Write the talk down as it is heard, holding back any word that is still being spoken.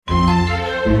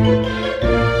Hello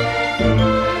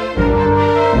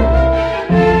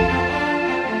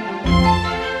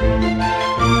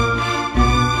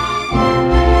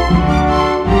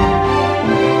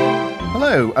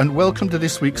and welcome to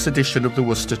this week's edition of the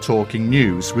Worcester Talking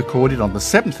News, recorded on the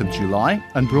 7th of July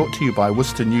and brought to you by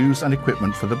Worcester News and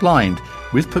Equipment for the Blind,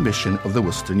 with permission of the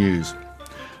Worcester News.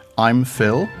 I'm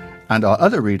Phil, and our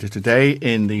other reader today,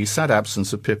 in the sad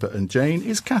absence of Pippa and Jane,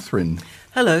 is Catherine.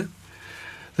 Hello.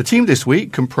 The team this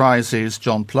week comprises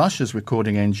John Plush as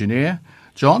recording engineer,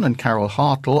 John and Carol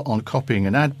Hartle on copying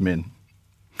and admin.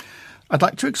 I'd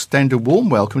like to extend a warm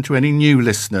welcome to any new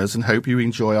listeners and hope you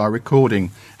enjoy our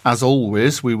recording. As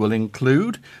always, we will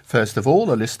include, first of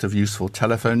all, a list of useful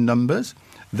telephone numbers,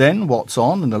 then what's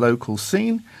on in the local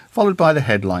scene, followed by the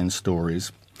headline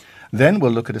stories. Then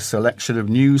we'll look at a selection of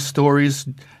news stories,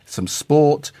 some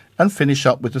sport, and finish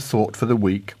up with the thought for the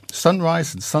week,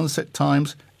 sunrise and sunset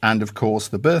times, and of course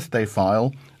the birthday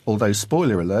file, although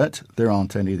spoiler alert, there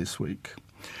aren't any this week.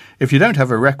 If we don't have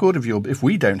a record of your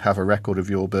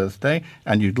birthday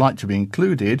and you'd like to be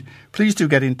included, please do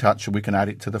get in touch and we can add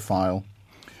it to the file.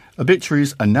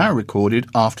 Obituaries are now recorded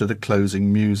after the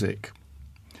closing music.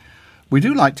 We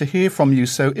do like to hear from you,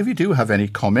 so if you do have any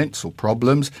comments or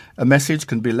problems, a message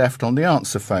can be left on the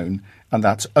answer phone, and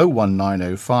that's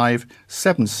 01905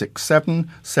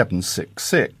 767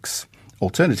 766.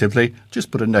 Alternatively,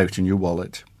 just put a note in your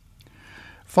wallet.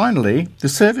 Finally, the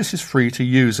service is free to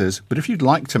users, but if you'd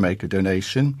like to make a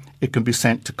donation, it can be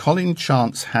sent to Colin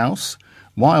Chance House,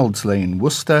 Wilds Lane,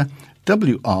 Worcester,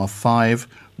 WR5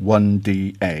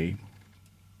 1DA.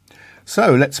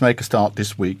 So let's make a start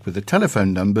this week with the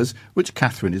telephone numbers, which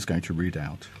Catherine is going to read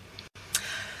out.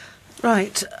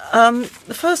 Right.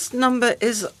 The first number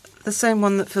is the same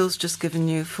one that Phil's just given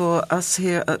you for us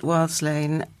here at Wilds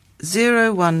Lane,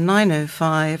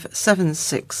 01905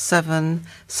 767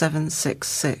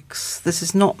 766. This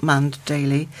is not manned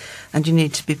daily, and you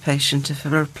need to be patient if a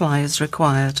reply is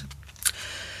required.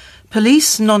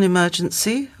 Police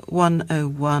non-emergency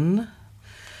 101.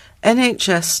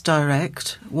 NHS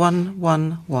Direct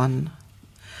 111.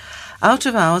 Out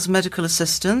of hours medical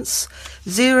assistance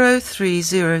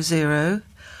 0300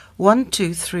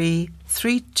 123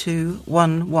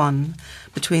 3211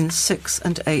 between 6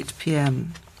 and 8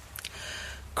 p.m.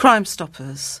 Crime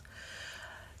Stoppers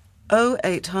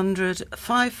 0800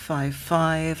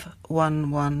 555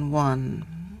 111.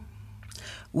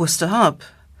 Worcester Hub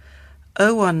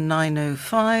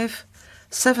 01905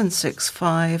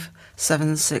 765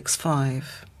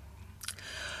 765.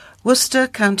 Worcester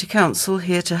County Council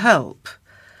here to help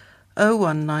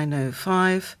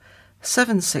 01905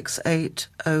 768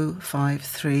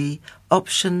 053,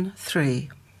 option 3.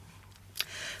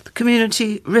 The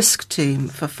Community Risk Team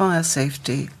for Fire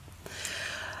Safety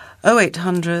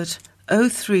 0800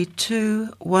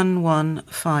 032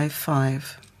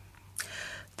 1155.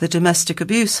 The Domestic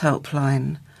Abuse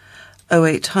Helpline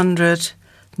 0800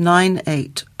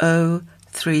 980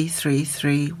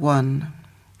 3331.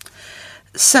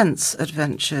 Sense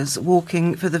Adventures,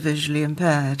 walking for the visually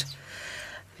impaired.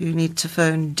 You need to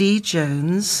phone D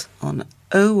Jones on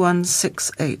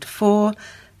 01684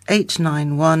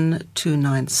 891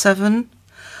 297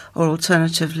 or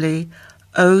alternatively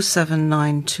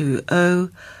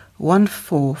 07920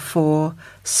 144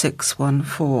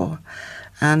 614.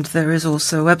 And there is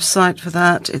also a website for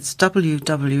that. It's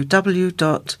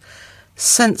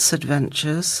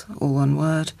www.senseadventures, all one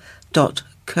word,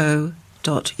 .co.uk.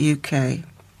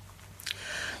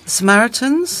 The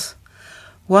Samaritans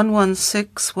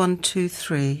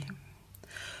 116123.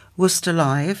 Worcester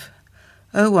Live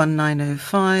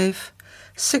 01905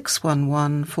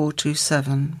 611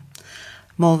 427.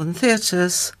 Malvern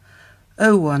Theatres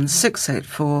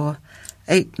 01684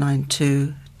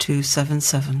 892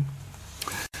 277.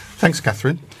 Thanks,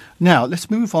 Catherine. Now,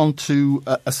 let's move on to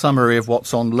a summary of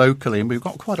what's on locally, and we've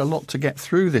got quite a lot to get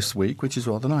through this week, which is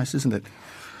rather nice, isn't it?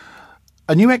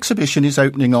 A new exhibition is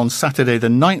opening on Saturday the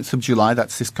 9th of July,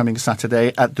 that's this coming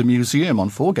Saturday, at the museum on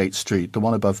Foregate Street, the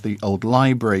one above the old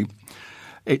library.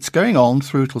 It's going on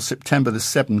through till September the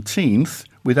 17th,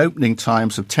 with opening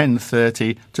times of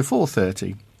 10:30 to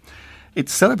 4:30.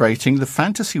 It's celebrating the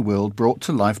fantasy world brought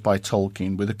to life by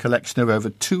Tolkien, with a collection of over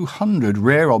 200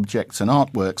 rare objects and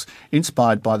artworks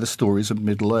inspired by the stories of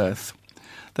Middle-earth.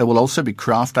 There will also be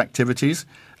craft activities,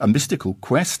 a mystical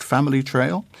quest, family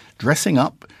trail, dressing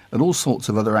up, and all sorts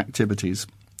of other activities.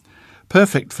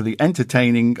 Perfect for the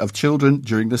entertaining of children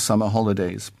during the summer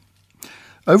holidays.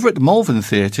 Over at the Malvern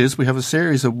Theatres, we have a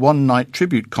series of one-night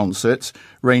tribute concerts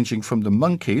ranging from the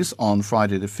Monkees on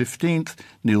Friday the 15th,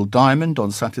 Neil Diamond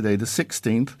on Saturday the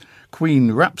 16th,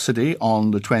 Queen Rhapsody on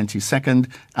the 22nd,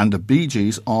 and the Bee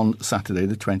Gees on Saturday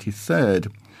the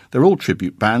 23rd. They're all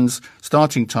tribute bands,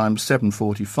 starting time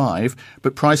 7:45,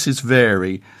 but prices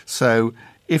vary, so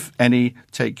if any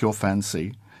take your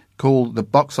fancy. Call the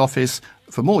box office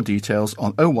for more details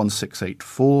on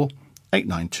 01684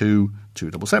 892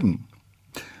 277.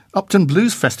 Upton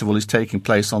Blues Festival is taking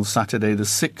place on Saturday the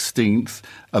 16th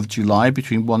of July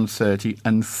between 1:30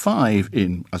 and 5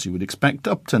 in, as you would expect,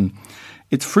 Upton.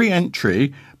 It's free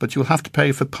entry, but you'll have to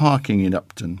pay for parking in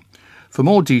Upton. For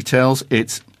more details,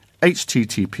 it's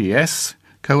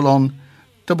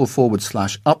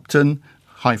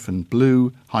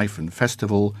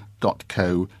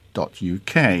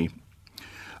https://upton-blue-festival.co.uk.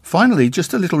 Finally,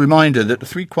 just a little reminder that the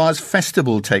Three Choirs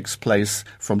Festival takes place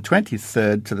from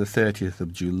 23rd to the 30th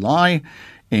of July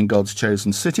in God's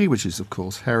Chosen City, which is, of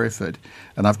course, Hereford.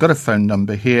 And I've got a phone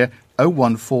number here,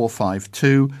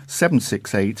 01452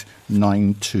 768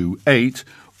 928,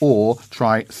 or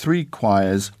try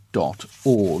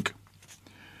threechoirs.org.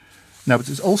 Now,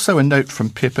 there's also a note from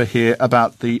Pippa here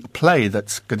about the play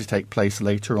that's going to take place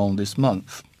later on this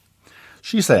month.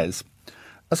 She says,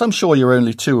 as I'm sure you're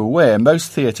only too aware, most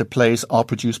theatre plays are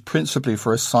produced principally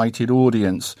for a sighted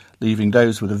audience, leaving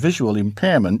those with a visual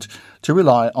impairment to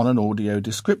rely on an audio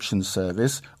description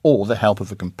service or the help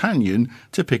of a companion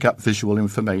to pick up visual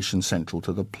information central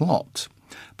to the plot.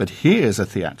 But here's a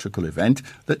theatrical event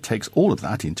that takes all of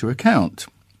that into account.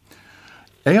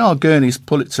 A.R. Gurney's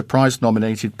Pulitzer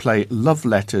Prize-nominated play Love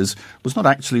Letters was not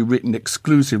actually written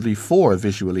exclusively for a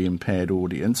visually impaired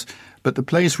audience, but the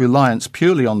play's reliance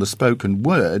purely on the spoken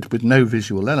word with no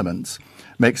visual elements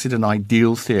makes it an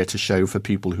ideal theatre show for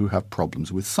people who have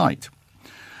problems with sight.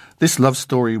 This love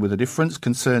story with a difference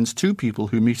concerns two people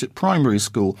who meet at primary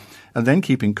school and then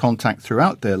keep in contact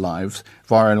throughout their lives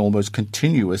via an almost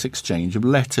continuous exchange of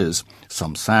letters,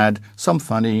 some sad, some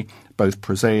funny, both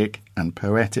prosaic and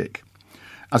poetic.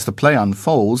 As the play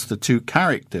unfolds, the two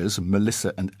characters,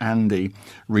 Melissa and Andy,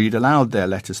 read aloud their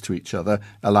letters to each other,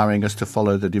 allowing us to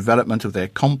follow the development of their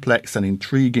complex and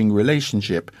intriguing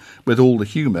relationship with all the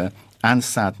humour and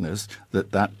sadness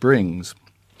that brings.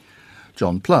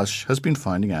 John Plush has been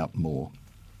finding out more.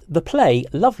 The play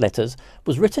Love Letters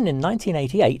was written in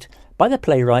 1988 by the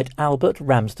playwright Albert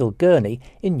Ramsdell Gurney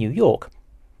in New York.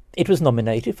 It was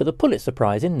nominated for the Pulitzer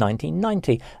Prize in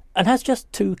 1990 and has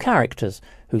just two characters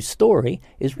whose story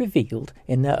is revealed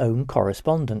in their own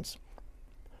correspondence.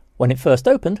 When it first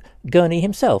opened, Gurney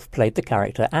himself played the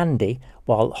character Andy,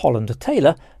 while Holland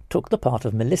Taylor took the part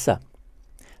of Melissa.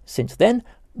 Since then,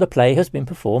 the play has been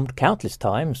performed countless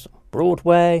times,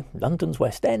 Broadway, London's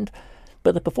West End,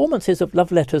 but the performances of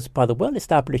Love Letters by the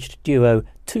well-established duo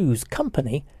Two's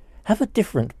Company have a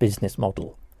different business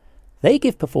model. They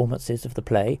give performances of the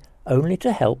play only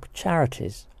to help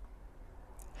charities.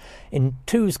 In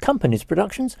Two's Company's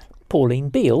productions, Pauline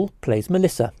Beale plays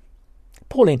Melissa.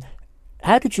 Pauline,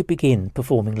 how did you begin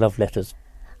performing Love Letters?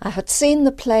 I had seen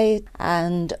the play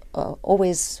and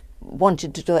always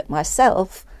wanted to do it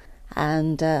myself,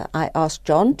 and I asked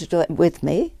John to do it with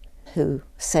me, who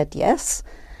said yes.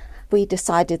 We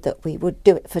decided that we would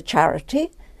do it for charity.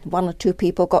 One or two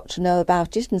people got to know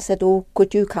about it and said, oh,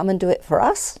 could you come and do it for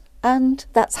us? And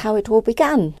that's how it all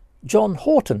began. John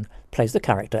Horton plays the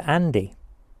character Andy.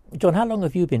 John, how long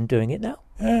have you been doing it now?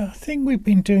 I think we've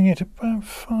been doing it about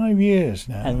 5 years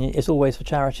now. And it's always for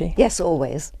charity? Yes,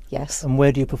 always, yes. And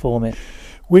where do you perform it?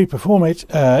 We perform it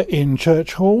in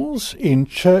church halls, in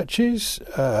churches,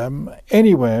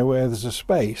 anywhere where there's a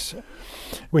space.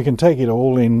 We can take it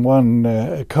all in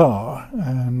one car,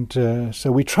 and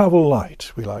so we travel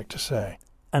light, we like to say.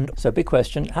 And so, big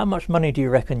question, how much money do you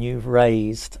reckon you've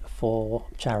raised for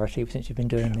charity since you've been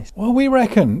doing this? Well, we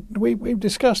reckon, we've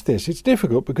discussed this, it's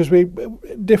difficult because we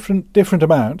different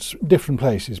amounts, different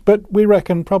places, but we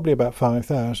reckon probably about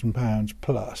 £5,000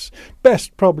 plus.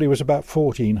 Best probably was about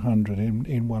 1,400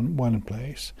 in one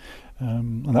place,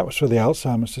 and that was for the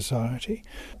Alzheimer's Society.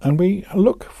 And we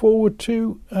look forward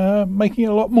to making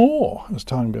a lot more as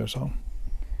time goes on.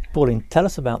 Pauline, tell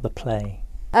us about the play.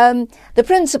 The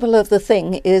principle of the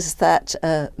thing is that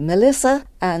Melissa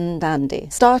and Andy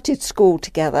started school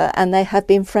together and they have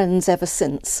been friends ever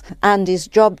since. Andy's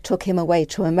job took him away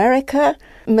to America.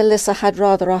 Melissa had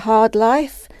rather a hard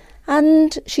life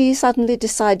and she suddenly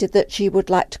decided that she would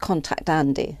like to contact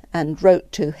Andy and wrote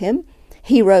to him.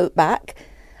 He wrote back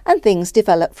and things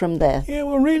developed from there. Yeah,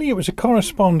 well, really, it was a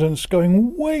correspondence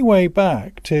going way, way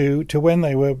back to when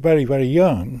they were very, very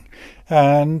young.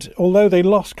 And although they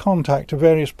lost contact at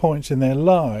various points in their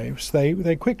lives,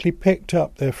 they quickly picked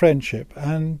up their friendship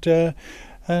and the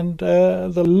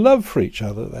love for each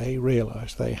other they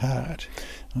realised they had.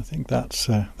 I think that's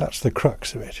the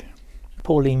crux of it.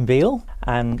 Pauline Veal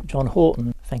and John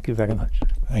Horton, thank you very much.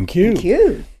 Thank you. Thank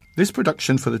you. This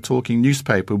production for the Talking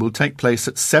Newspaper will take place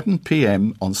at 7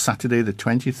 p.m. on Saturday the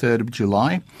 23rd of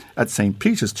July at St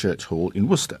Peter's Church Hall in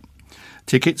Worcester.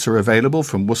 Tickets are available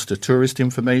from Worcester Tourist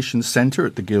Information Centre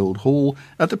at the Guildhall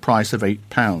at the price of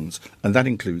 £8, and that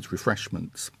includes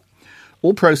refreshments.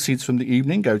 All proceeds from the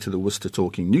evening go to the Worcester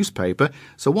Talking Newspaper,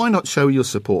 so why not show your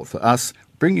support for us?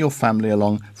 Bring your family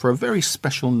along for a very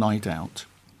special night out.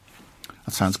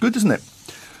 That sounds good, doesn't it?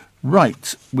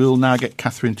 Right, we'll now get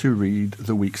Catherine to read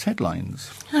the week's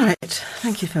headlines. All right,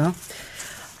 thank you, Phil.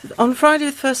 On Friday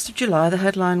the 1st of July, the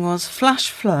headline was Flash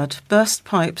Flood, Burst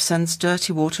Pipe Sends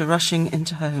Dirty Water Rushing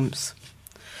into Homes.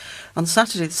 On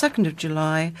Saturday the 2nd of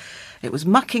July, it was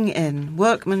Mucking In,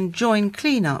 Workmen Join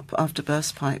Clean Up After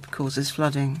Burst Pipe Causes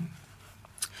Flooding.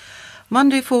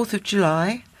 Monday 4th of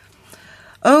July,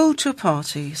 Oh to a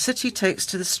Party, City Takes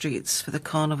to the Streets for the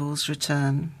Carnival's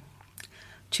Return.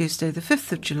 Tuesday the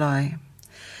 5th of July.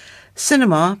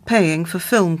 Cinema paying for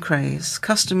film craze.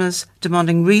 Customers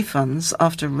demanding refunds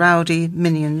after rowdy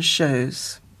Minions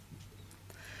shows.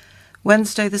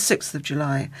 Wednesday the 6th of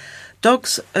July.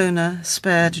 Dog's owner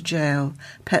spared jail.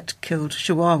 Pet killed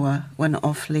Chihuahua when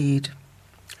off lead.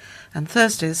 And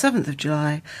Thursday the 7th of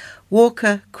July.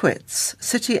 Walker quits.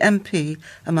 City MP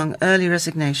among early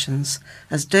resignations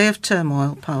as day of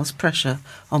turmoil piles pressure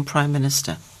on Prime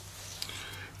Minister.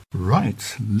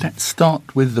 Right, let's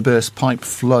start with the burst pipe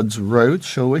floods road,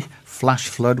 shall we? Flash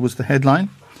flood was the headline.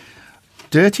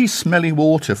 Dirty, smelly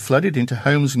water flooded into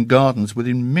homes and gardens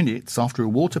within minutes after a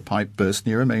water pipe burst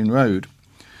near a main road.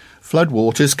 Flood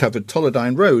waters covered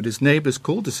Tolladine Road as neighbours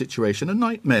called the situation a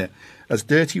nightmare as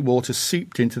dirty water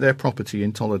seeped into their property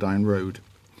in Tolladine Road.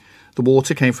 The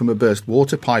water came from a burst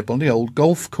water pipe on the old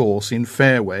golf course in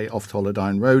Fairway off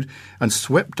Tolladine Road and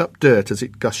swept up dirt as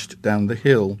it gushed down the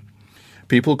hill.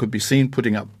 People could be seen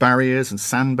putting up barriers and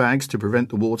sandbags to prevent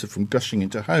the water from gushing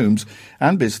into homes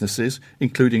and businesses,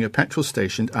 including a petrol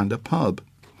station and a pub.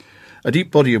 A deep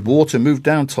body of water moved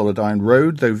down Tolladine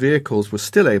Road, though vehicles were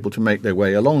still able to make their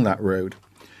way along that road.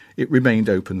 It remained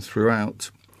open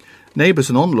throughout. Neighbours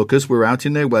and onlookers were out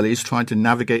in their wellies trying to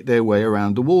navigate their way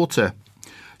around the water.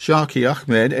 Sharky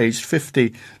Ahmed, aged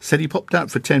 50, said he popped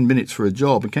out for 10 minutes for a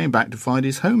job and came back to find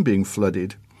his home being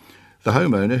flooded. The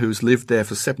homeowner, who's lived there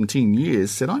for 17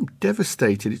 years, said, "I'm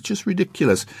devastated. It's just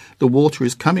ridiculous. The water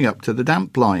is coming up to the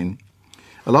damp line."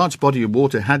 A large body of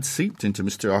water had seeped into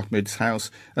Mr. Ahmed's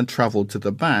house and travelled to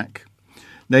the back.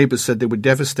 Neighbours said they were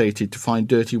devastated to find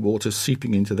dirty water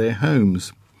seeping into their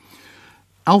homes.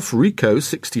 Alf Rico,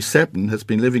 67, has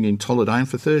been living in Tolladine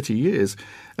for 30 years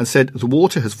and said, "The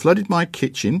water has flooded my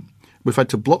kitchen. We've had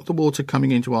to block the water coming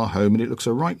into our home and it looks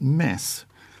a right mess."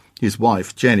 His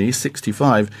wife, Jenny,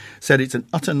 65, said it's an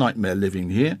utter nightmare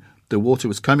living here. The water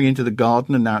was coming into the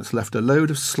garden and now it's left a load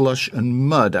of slush and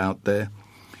mud out there.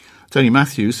 Tony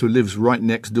Matthews, who lives right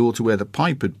next door to where the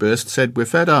pipe had burst, said, "We're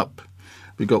fed up.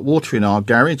 We've got water in our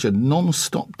garage, a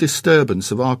non-stop disturbance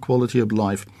of our quality of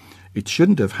life. It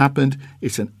shouldn't have happened.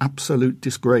 It's an absolute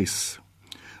disgrace."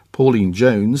 Pauline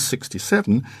Jones,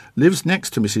 67, lives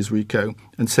next to Mrs. Rico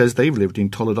and says they've lived in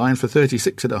Tolladine for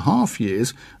 36.5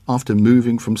 years after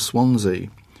moving from Swansea.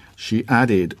 She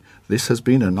added, "This has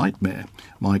been a nightmare.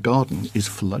 My garden is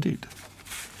flooded."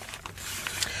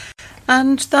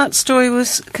 And that story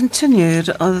was continued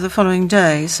the following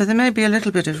day, so there may be a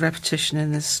little bit of repetition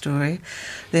in this story.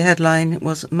 The headline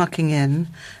was Mucking In,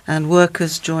 and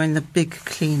workers join the big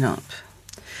clean-up.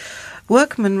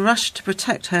 Workmen rushed to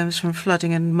protect homes from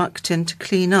flooding and mucked in to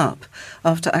clean up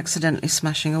after accidentally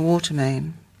smashing a water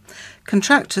main.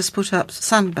 Contractors put up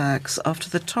sandbags after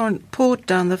the torrent poured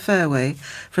down the fairway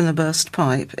from the burst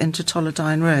pipe into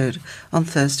Tolladine Road on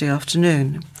Thursday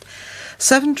afternoon.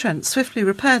 Severn Trent swiftly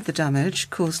repaired the damage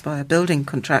caused by a building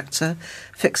contractor,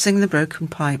 fixing the broken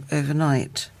pipe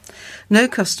overnight. No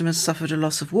customers suffered a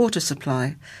loss of water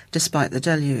supply, despite the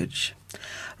deluge.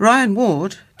 Ryan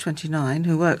Ward, 29,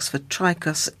 who works for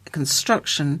Tricus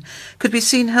Construction, could be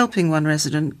seen helping one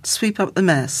resident sweep up the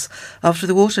mess after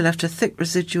the water left a thick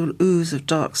residual ooze of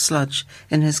dark sludge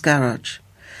in his garage.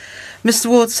 Mr.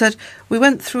 Ward said, "We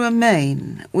went through a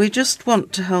main. We just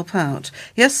want to help out.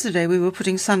 Yesterday we were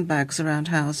putting sandbags around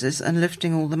houses and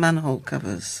lifting all the manhole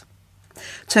covers."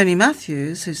 Tony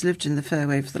Matthews, who's lived in the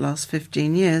fairway for the last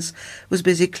 15 years, was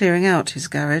busy clearing out his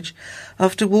garage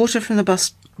after water from the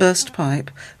burst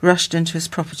pipe rushed into his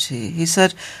property. He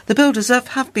said, "The builders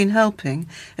have been helping.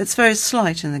 It's very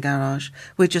slight in the garage.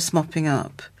 We're just mopping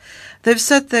up. They've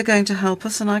said they're going to help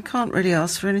us, and I can't really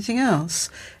ask for anything else.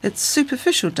 It's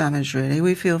superficial damage, really.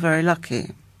 We feel very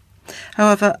lucky."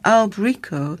 However, Alb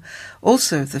Rico,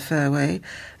 also of the fairway,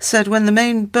 said when the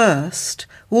main burst,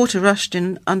 water rushed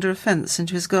in under a fence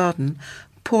into his garden,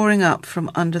 pouring up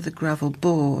from under the gravel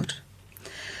board.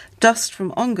 Dust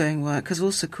from ongoing work has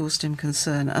also caused him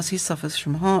concern as he suffers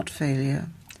from heart failure.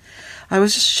 "I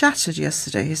was just shattered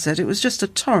yesterday," he said. "It was just a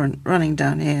torrent running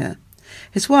down here."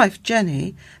 His wife,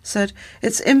 Jenny, said,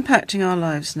 "It's impacting our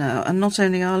lives now, and not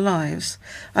only our lives.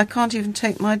 I can't even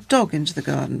take my dog into the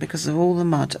garden because of all the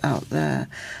mud out there.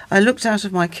 I looked out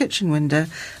of my kitchen window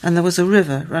and there was a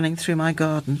river running through my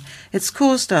garden. It's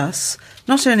caused us,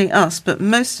 not only us, but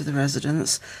most of the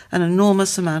residents, an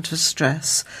enormous amount of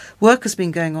stress. Work has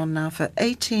been going on now for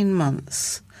 18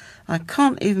 months. I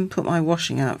can't even put my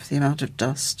washing out for the amount of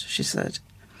dust," she said.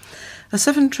 A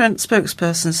Severn Trent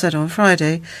spokesperson said on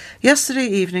Friday, "Yesterday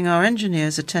evening our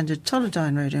engineers attended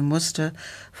Tolladine Road in Worcester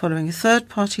following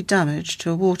third-party damage to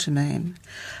a water main.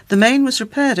 The main was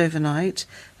repaired overnight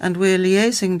and we're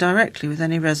liaising directly with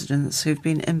any residents who've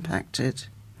been impacted."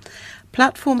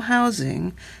 Platform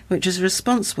Housing, which is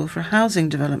responsible for housing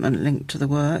development linked to the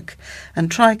work,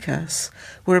 and Tricas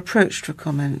were approached for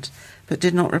comment but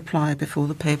did not reply before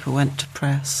the paper went to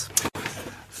press.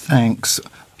 Thanks.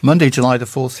 Monday, July the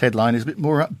 4th headline is a bit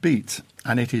more upbeat,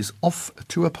 and it is Off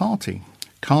to a Party.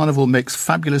 Carnival makes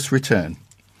fabulous return.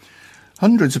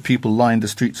 Hundreds of people lined the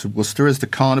streets of Worcester as the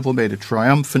Carnival made a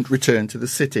triumphant return to the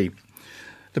city.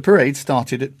 The parade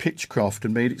started at Pitchcroft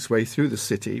and made its way through the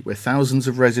city, where thousands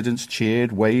of residents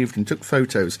cheered, waved and took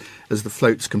photos as the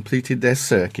floats completed their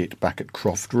circuit back at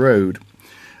Croft Road.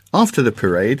 After the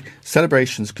parade,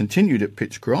 celebrations continued at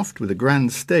Pitchcroft with a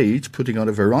grand stage putting on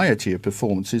a variety of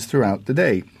performances throughout the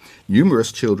day.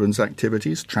 Numerous children's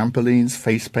activities, trampolines,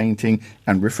 face painting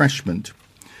and refreshment.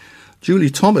 Julie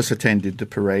Thomas attended the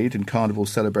parade and carnival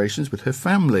celebrations with her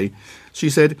family. She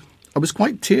said, "I was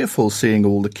quite tearful seeing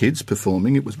all the kids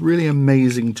performing. It was really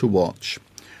amazing to watch."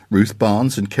 Ruth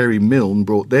Barnes and Kerry Milne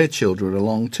brought their children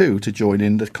along too to join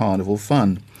in the carnival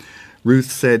fun.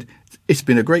 Ruth said, "It's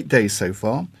been a great day so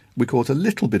far. We caught a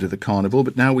little bit of the carnival,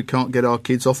 but now we can't get our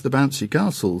kids off the bouncy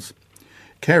castles."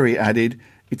 Kerry added,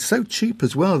 "It's so cheap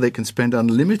as well. They can spend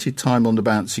unlimited time on the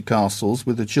bouncy castles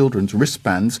with the children's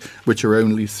wristbands, which are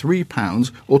only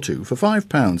 £3 or 2 for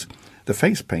 £5. The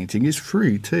face painting is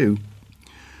free too."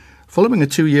 Following a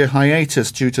 2-year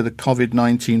hiatus due to the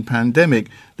COVID-19 pandemic,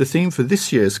 the theme for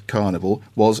this year's carnival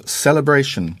was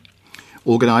Celebration.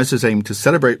 Organisers aimed to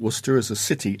celebrate Worcester as a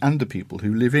city and the people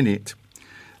who live in it.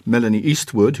 Melanie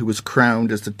Eastwood, who was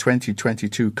crowned as the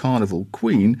 2022 Carnival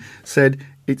Queen, said,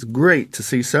 "It's great to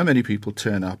see so many people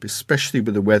turn up, especially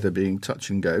with the weather being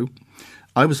touch and go.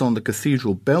 I was on the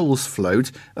Cathedral Bells float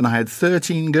and I had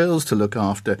 13 girls to look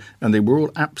after and they were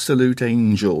all absolute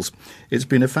angels. It's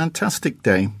been a fantastic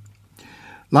day."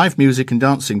 Live music and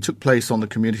dancing took place on the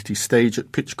community stage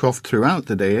at Pitchcroft throughout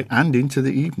the day and into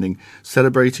the evening,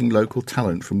 celebrating local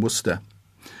talent from Worcester.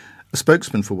 A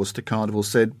spokesman for Worcester Carnival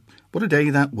said, "What a day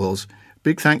that was.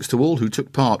 Big thanks to all who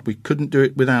took part. We couldn't do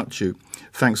it without you.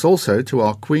 Thanks also to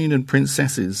our Queen and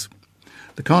Princesses."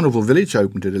 The Carnival Village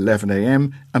opened at 11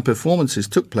 a.m. and performances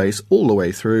took place all the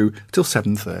way through till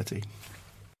 7:30.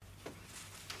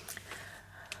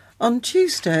 On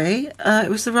Tuesday, it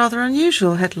was the rather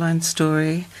unusual headline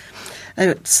story.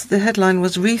 The headline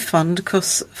was "Refund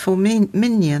Costs for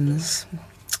Minions."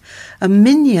 A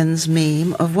Minions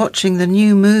meme of watching the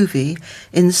new movie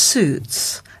in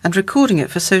Suits and recording it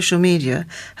for social media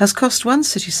has cost one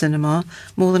city cinema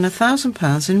more than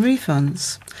 £1,000 in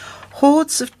refunds.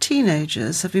 Hordes of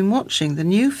teenagers have been watching the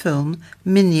new film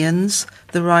Minions: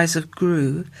 The Rise of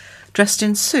Gru, dressed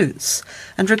in suits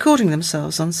and recording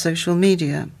themselves on social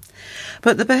media.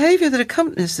 But the behaviour that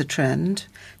accompanies the trend,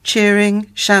 cheering,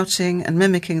 shouting and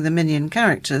mimicking the Minion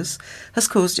characters, has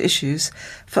caused issues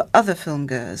for other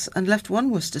filmgoers and left one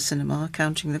Worcester cinema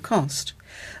counting the cost.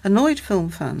 Annoyed film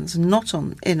fans not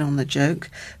in on the joke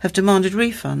have demanded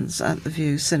refunds at the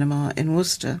View Cinema in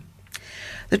Worcester.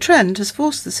 The trend has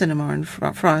forced the cinema in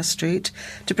Friar Street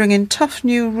to bring in tough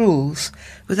new rules,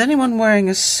 with anyone wearing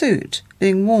a suit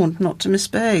being warned not to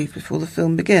misbehave before the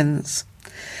film begins.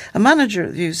 A manager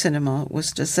at View Cinema,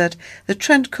 Worcester, said, "The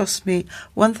Trend cost me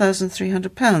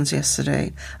 £1,300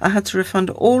 yesterday. I had to refund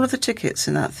all of the tickets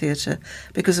in that theatre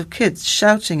because of kids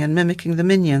shouting and mimicking the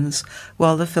Minions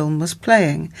while the film was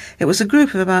playing. It was a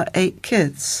group of about 8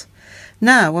 kids.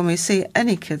 Now, when we see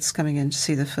any kids coming in to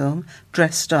see the film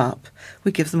dressed up,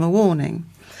 we give them a warning.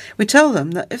 We tell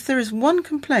them that if there is one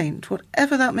complaint,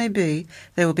 whatever that may be,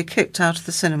 they will be kicked out of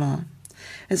the cinema.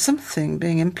 It's something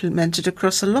being implemented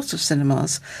across a lot of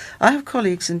cinemas. I have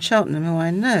colleagues in Cheltenham who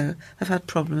I know have had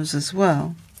problems as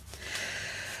well."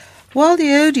 While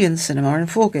the Odeon Cinema in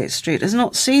Foregate Street has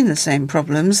not seen the same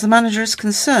problems, the manager is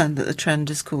concerned that the Trend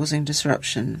is causing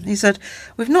disruption. He said,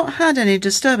 "We've not had any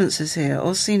disturbances here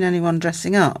or seen anyone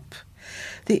dressing up.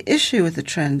 The issue with the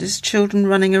Trend is children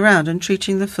running around and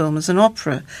treating the film as an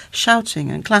opera,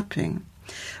 shouting and clapping.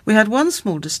 We had one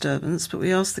small disturbance, but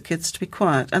we asked the kids to be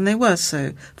quiet, and they were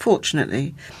so.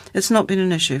 Fortunately, it's not been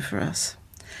an issue for us.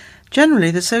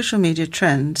 Generally, the social media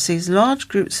trend sees large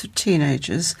groups of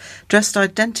teenagers dressed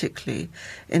identically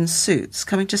in suits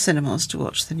coming to cinemas to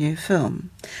watch the new film.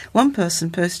 One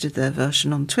person posted their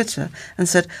version on Twitter and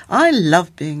said, 'I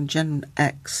love being Gen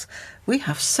X. We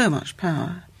have so much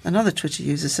power.' Another Twitter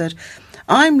user said,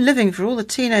 'I'm living for all the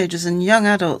teenagers and young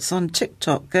adults on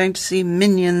TikTok going to see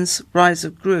Minions Rise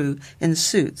of Gru in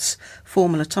suits,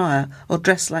 formal attire, or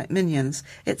dressed like Minions.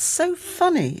 It's so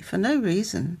funny for no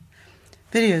reason.'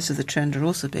 Videos of the Trend are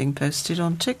also being posted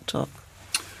on TikTok."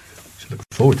 Look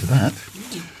forward to that.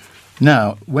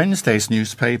 Now, Wednesday's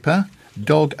newspaper,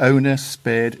 dog owner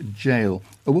spared jail.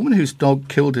 A woman whose dog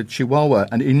killed a chihuahua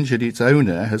and injured its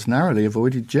owner has narrowly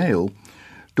avoided jail.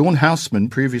 Dawn Houseman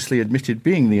previously admitted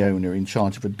being the owner in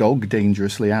charge of a dog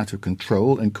dangerously out of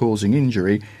control and causing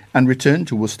injury, and returned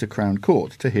to Worcester Crown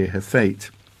Court to hear her fate.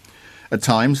 At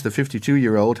times, the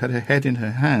 52-year-old had her head in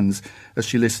her hands as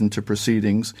she listened to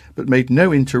proceedings, but made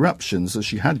no interruptions as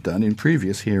she had done in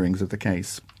previous hearings of the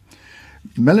case.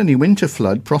 Melanie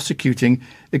Winterflood, prosecuting,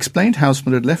 explained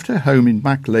Houseman had left her home in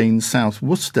Back Lane, South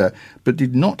Worcester, but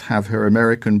did not have her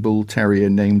American Bull Terrier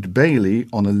named Bailey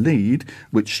on a lead,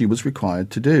 which she was required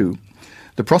to do.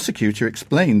 The prosecutor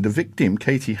explained the victim,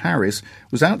 Katie Harris,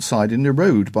 was outside in the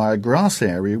road by a grass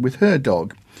area with her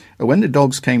dog. When the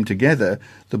dogs came together,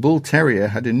 the Bull Terrier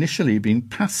had initially been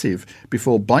passive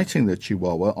before biting the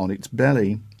Chihuahua on its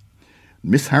belly.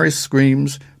 Miss Harris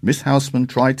screams, Miss Houseman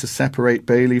tried to separate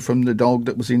Bailey from the dog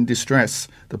that was in distress,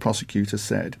 the prosecutor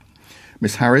said.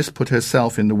 Miss Harris put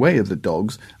herself in the way of the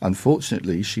dogs.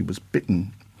 Unfortunately, she was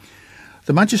bitten.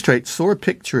 The magistrate saw a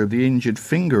picture of the injured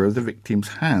finger of the victim's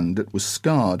hand that was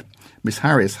scarred, Miss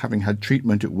Harris having had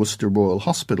treatment at Worcester Royal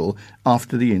Hospital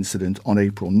after the incident on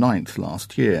April 9th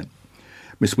last year.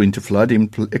 Miss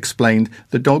Winterflood explained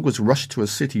the dog was rushed to a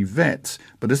city vet,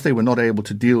 but as they were not able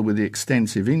to deal with the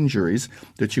extensive injuries,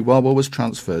 the Chihuahua was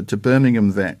transferred to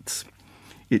Birmingham vets.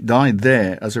 It died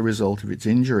there as a result of its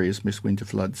injuries, Miss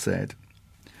Winterflood said.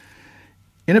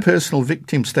 In a personal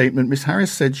victim statement, Miss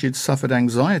Harris said she had suffered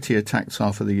anxiety attacks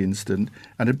after the incident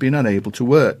and had been unable to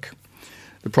work.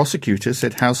 The prosecutor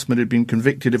said Houseman had been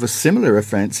convicted of a similar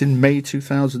offence in May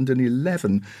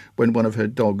 2011 when one of her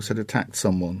dogs had attacked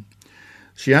someone.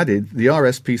 She added the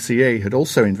RSPCA had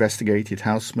also investigated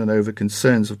Houseman over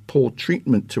concerns of poor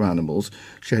treatment to animals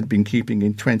she had been keeping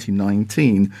in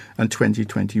 2019 and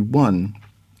 2021.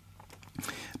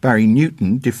 Barry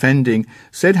Newton, defending,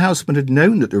 said Houseman had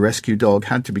known that the rescue dog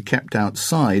had to be kept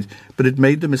outside, but had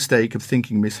made the mistake of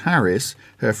thinking Miss Harris,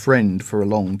 her friend for a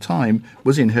long time,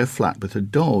 was in her flat with her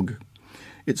dog.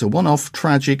 It's a one-off,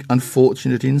 tragic,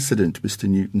 unfortunate incident, Mr.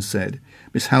 Newton said.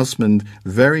 Miss Houseman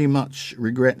very much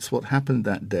regrets what happened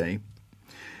that day.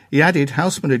 He added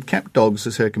Houseman had kept dogs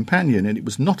as her companion, and it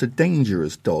was not a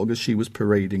dangerous dog as she was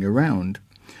parading around.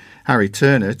 Harry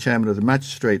Turner, chairman of the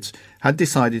magistrates, had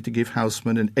decided to give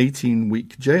Houseman an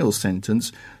 18-week jail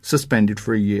sentence, suspended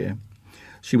for a year.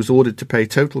 She was ordered to pay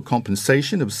total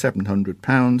compensation of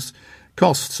 £700,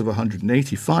 costs of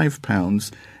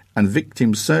 £185, and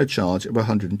victim surcharge of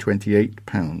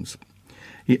 £128.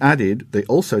 He added they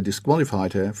also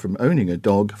disqualified her from owning a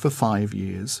dog for 5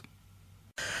 years.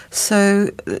 So,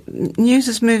 news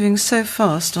is moving so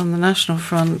fast on the national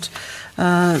front.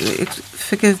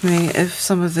 Forgive me if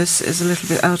some of this is a little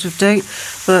bit out of date,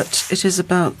 but it is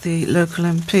about the local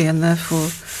MP and therefore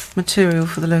material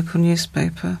for the local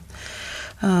newspaper.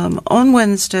 On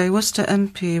Wednesday, Worcester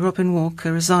MP Robin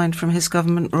Walker resigned from his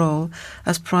government role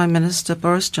as Prime Minister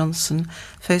Boris Johnson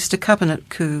faced a cabinet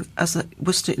coup as the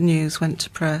Worcester News went to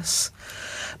press.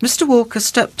 Mr Walker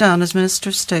stepped down as Minister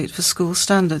of State for School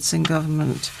Standards in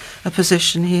government, a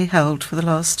position he held for the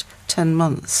last 10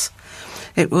 months.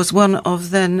 It was one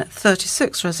of then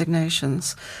 36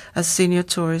 resignations, as senior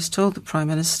Tories told the Prime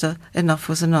Minister enough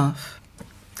was enough.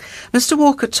 Mr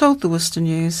Walker told the Worcester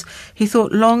News he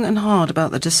thought long and hard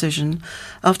about the decision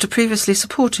after previously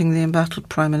supporting the embattled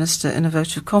Prime Minister in a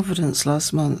vote of confidence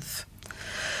last month.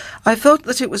 I felt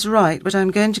that it was right, but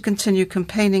I'm going to continue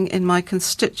campaigning in my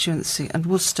constituency and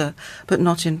Worcester, but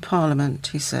not in Parliament,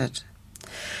 he said.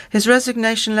 His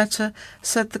resignation letter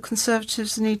said the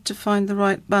Conservatives need to find the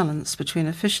right balance between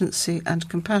efficiency and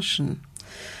compassion.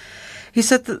 He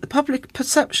said that the public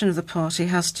perception of the party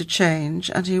has to change,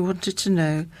 and he wanted to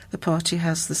know the party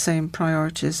has the same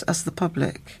priorities as the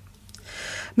public.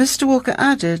 Mr Walker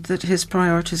added that his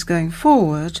priorities going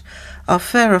forward are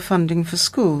fairer funding for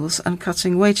schools and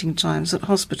cutting waiting times at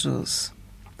hospitals.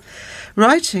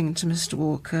 Writing to Mr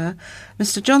Walker,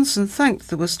 Mr Johnson thanked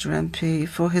the Worcester MP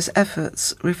for his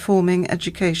efforts reforming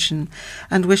education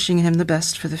and wishing him the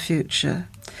best for the future.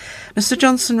 Mr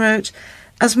Johnson wrote,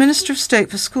 "As Minister of State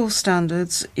for School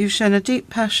Standards, you've shown a deep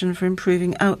passion for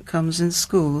improving outcomes in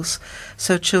schools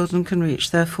so children can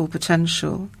reach their full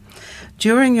potential.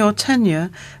 During your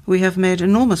tenure, we have made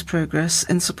enormous progress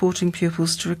in supporting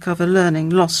pupils to recover learning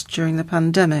lost during the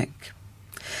pandemic."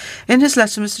 In his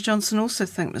letter, Mr Johnson also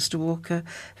thanked Mr Walker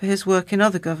for his work in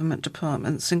other government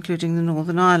departments, including the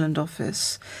Northern Ireland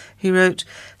Office. He wrote,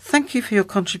 "Thank you for your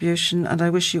contribution, and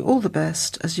I wish you all the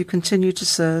best as you continue to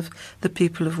serve the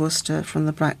people of Worcester from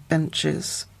the back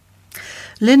benches."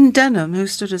 Lynn Denham, who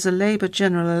stood as a Labour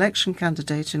general election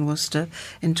candidate in Worcester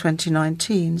in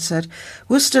 2019, said,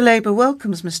 "Worcester Labour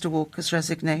welcomes Mr Walker's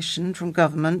resignation from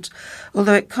government,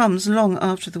 although it comes long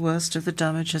after the worst of the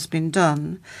damage has been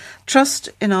done. Trust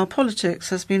in our politics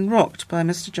has been rocked by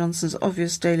Mr Johnson's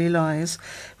obvious daily lies,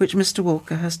 which Mr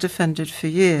Walker has defended for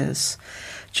years.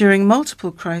 During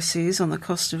multiple crises on the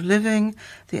cost of living,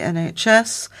 the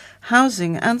NHS,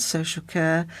 housing and social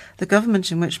care, the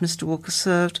government in which Mr Walker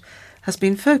served has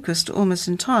been focused almost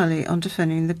entirely on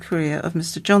defending the career of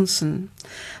Mr Johnson.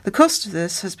 The cost of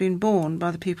this has been borne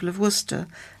by the people of Worcester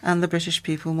and the British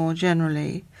people more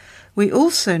generally. We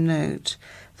also note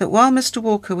that while Mr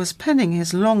Walker was penning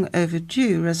his long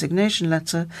overdue resignation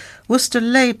letter, Worcester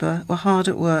Labour were hard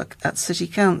at work at City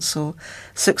Council,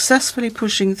 successfully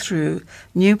pushing through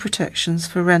new protections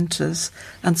for renters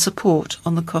and support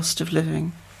on the cost of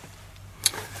living."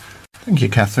 Thank you,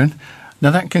 Catherine. Now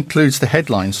that concludes the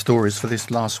headline stories for this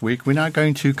last week. We're now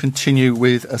going to continue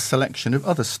with a selection of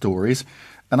other stories,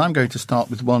 and I'm going to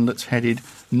start with one that's headed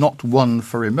 "Not One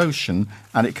for Emotion,"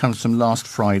 and it comes from last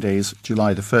Friday's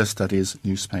July the 1st, that is,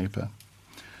 newspaper.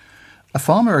 A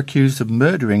farmer accused of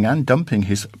murdering and dumping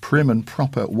his prim and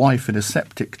proper wife in a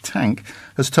septic tank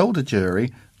has told a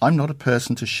jury, "I'm not a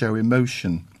person to show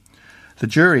emotion." The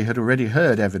jury had already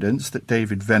heard evidence that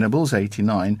David Venables,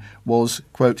 89, was,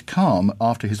 quote, calm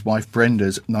after his wife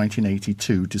Brenda's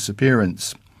 1982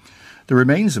 disappearance. The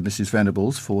remains of Mrs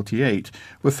Venables, 48,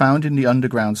 were found in the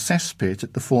underground cesspit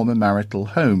at the former marital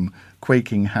home,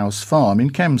 Quaking House Farm in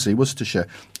Kemsey, Worcestershire,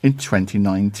 in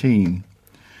 2019.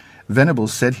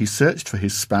 Venables said he searched for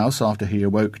his spouse after he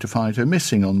awoke to find her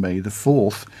missing on May the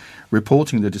 4th,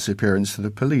 reporting the disappearance to the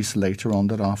police later on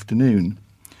that afternoon.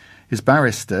 His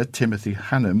barrister, Timothy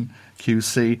Hannam,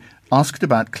 QC, asked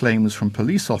about claims from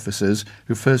police officers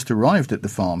who first arrived at the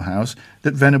farmhouse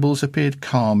that Venables appeared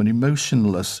calm and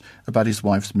emotionless about his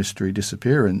wife's mystery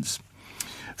disappearance.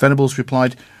 Venables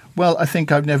replied, "Well, I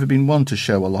think I've never been one to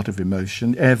show a lot of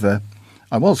emotion, ever.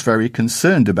 I was very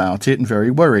concerned about it and very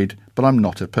worried, but I'm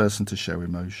not a person to show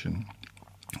emotion."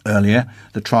 Earlier,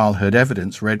 the trial heard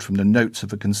evidence read from the notes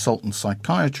of a consultant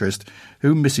psychiatrist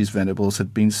whom Mrs Venables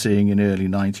had been seeing in early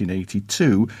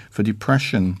 1982 for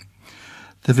depression.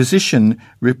 The physician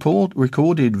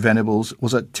recorded Venables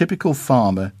was a typical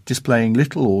farmer, displaying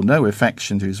little or no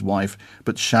affection to his wife,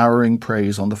 but showering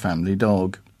praise on the family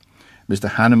dog.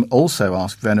 Mr Hannam also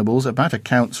asked Venables about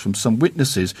accounts from some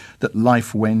witnesses that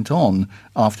life went on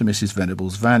after Mrs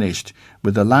Venables vanished,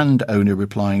 with the landowner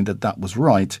replying that that was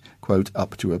right, quote,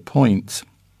 up to a point.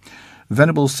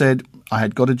 Venables said, "I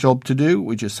had got a job to do,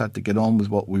 we just had to get on with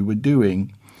what we were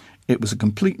doing. It was a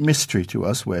complete mystery to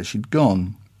us where she'd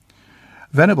gone."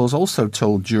 Venables also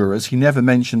told jurors he never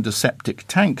mentioned a septic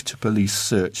tank to police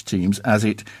search teams as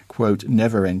it, quote,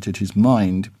 never entered his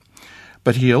mind.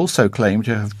 But he also claimed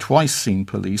to have twice seen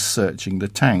police searching the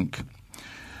tank.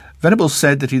 Venables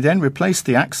said that he then replaced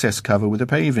the access cover with a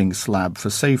paving slab for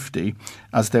safety,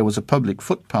 as there was a public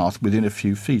footpath within a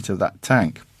few feet of that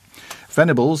tank.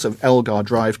 Venables of Elgar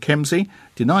Drive, Kemsey,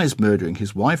 denies murdering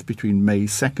his wife between May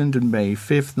 2nd and May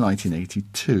 5th,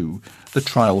 1982. The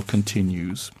trial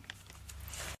continues.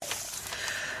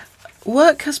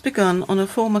 Work has begun on a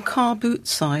former car boot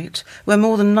site where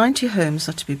more than 90 homes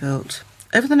are to be built.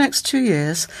 Over the next 2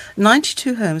 years,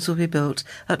 92 homes will be built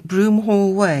at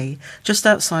Broomhall Way, just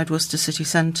outside Worcester city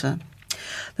centre.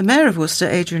 The Mayor of Worcester,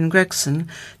 Adrian Gregson,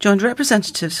 joined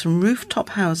representatives from Rooftop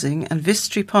Housing and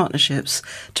Vistry Partnerships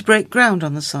to break ground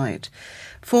on the site,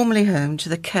 formerly home to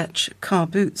the Ketch car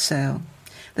boot sale.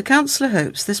 The councillor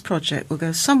hopes this project will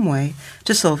go some way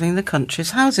to solving the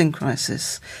country's housing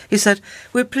crisis. He said,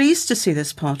 "We're pleased to see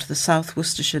this part of the South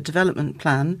Worcestershire Development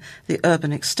Plan, the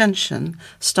urban extension,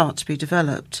 start to be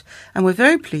developed. And we're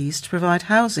very pleased to provide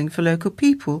housing for local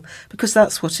people because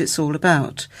that's what it's all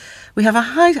about. We have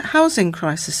a high housing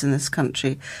crisis in this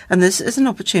country and this is an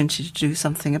opportunity to do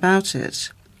something about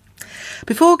it."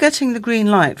 Before getting the green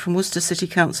light from Worcester City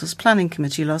Council's Planning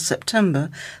Committee last September,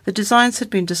 the designs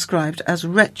had been described as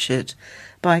wretched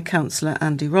by Councillor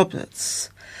Andy Roberts.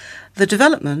 The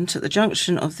development at the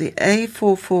junction of the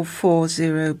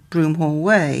A4440 Broomhall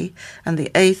Way and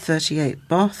the A38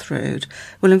 Bath Road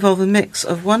will involve a mix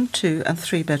of 1, 2 and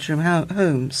 3 bedroom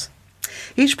homes.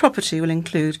 Each property will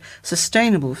include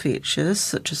sustainable features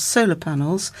such as solar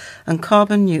panels and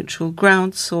carbon-neutral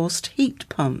ground-sourced heat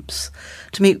pumps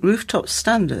to meet rooftop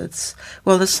standards,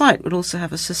 while the site will also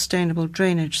have a sustainable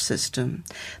drainage system.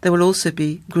 There will also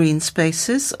be green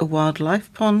spaces, a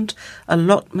wildlife pond,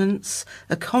 allotments,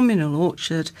 a communal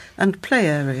orchard and play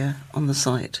area on the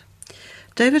site.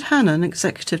 David Hannon,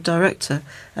 Executive Director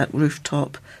at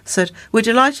Rooftop, said, "We're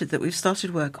delighted that we've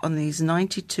started work on these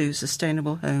 92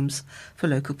 sustainable homes for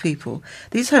local people.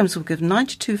 These homes will give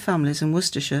 92 families in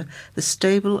Worcestershire the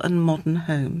stable and modern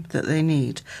home that they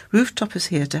need. Rooftop is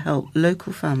here to help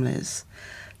local families."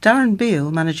 Darren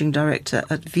Beale, Managing Director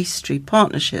at Vistry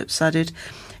Partnerships, added,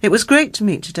 "It was great to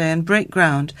meet today and break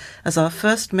ground as our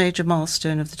first major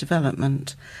milestone of the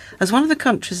development. As one of the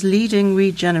country's leading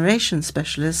regeneration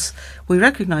specialists, we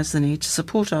recognise the need to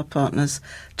support our partners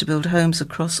to build homes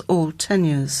across all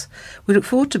tenures. We look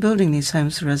forward to building these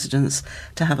homes for residents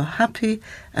to have a happy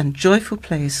and joyful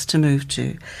place to move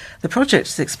to. The project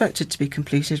is expected to be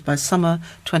completed by summer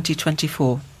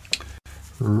 2024.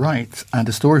 Right, and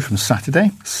a story from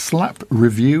Saturday, slap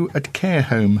review at care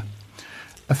home.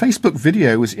 A Facebook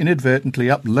video was inadvertently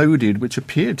uploaded which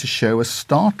appeared to show a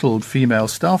startled female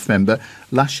staff member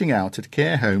lashing out at a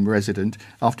care home resident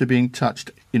after being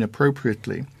touched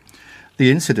inappropriately.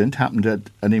 The incident happened at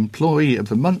an Employee of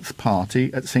the Month party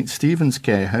at St Stephen's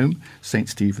Care Home, St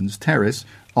Stephen's Terrace,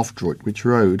 off Droitwich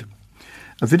Road.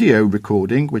 A video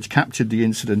recording which captured the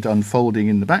incident unfolding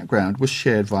in the background was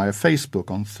shared via Facebook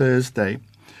on Thursday.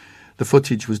 The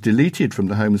footage was deleted from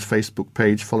the home's Facebook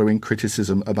page following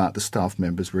criticism about the staff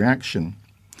member's reaction.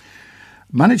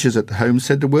 Managers at the home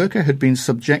said the worker had been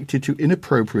subjected to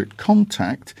inappropriate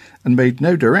contact and made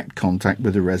no direct contact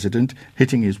with the resident,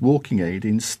 hitting his walking aid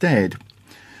instead.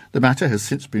 The matter has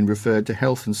since been referred to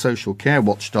Health and Social Care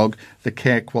watchdog, the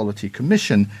Care Quality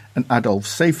Commission and Adolph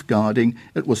Safeguarding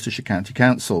at Worcestershire County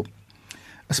Council.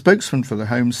 A spokesman for the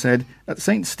home said, "At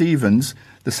St Stephen's,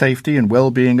 the safety and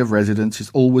well-being of residents is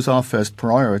always our first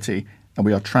priority, and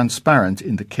we are transparent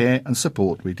in the care and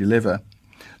support we deliver.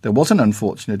 There was an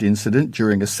unfortunate incident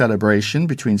during a celebration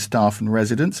between staff and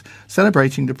residents,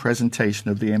 celebrating the presentation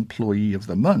of the Employee of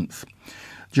the Month.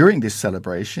 During this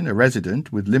celebration, a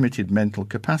resident with limited mental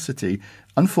capacity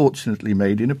unfortunately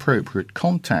made inappropriate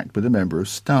contact with a member of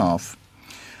staff.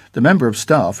 The member of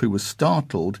staff, who was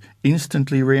startled,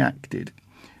 instantly reacted.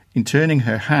 In turning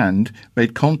her hand,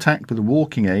 made contact with a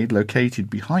walking aid located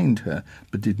behind her,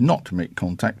 but did not make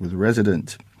contact with the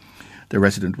resident. The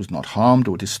resident was not harmed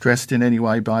or distressed in any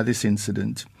way by this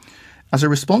incident. As a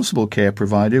responsible care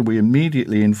provider, we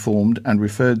immediately informed and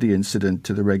referred the incident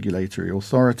to the regulatory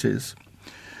authorities.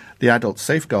 The adult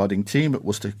safeguarding team at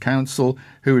Worcester Council,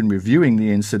 who in reviewing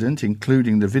the incident,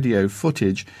 including the video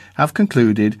footage, have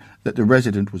concluded that the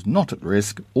resident was not at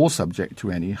risk or subject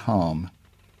to any harm.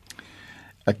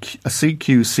 A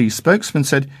CQC spokesman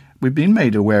said, "We've been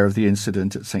made aware of the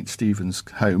incident at St Stephen's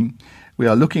Home. We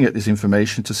are looking at this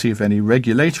information to see if any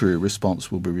regulatory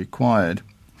response will be required.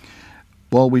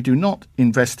 While we do not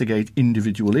investigate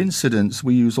individual incidents,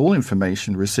 we use all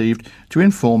information received to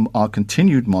inform our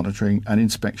continued monitoring and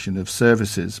inspection of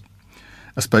services."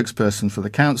 A spokesperson for the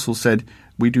council said,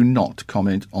 "We do not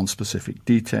comment on specific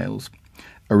details.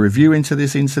 A review into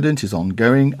this incident is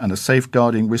ongoing and a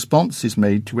safeguarding response is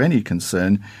made to any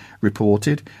concern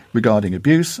reported regarding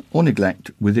abuse or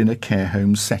neglect within a care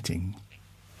home setting."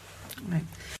 Right.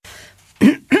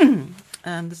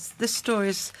 And this story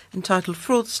is entitled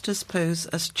 "Fraudsters Pose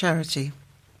as Charity."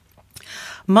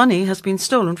 Money has been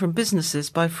stolen from businesses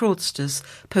by fraudsters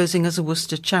posing as a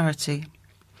Worcester charity.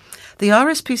 The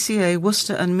RSPCA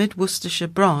Worcester and Mid-Worcestershire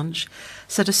branch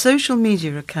said a social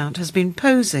media account has been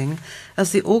posing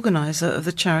as the organiser of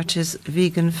the charity's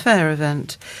vegan fair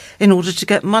event in order to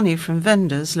get money from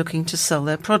vendors looking to sell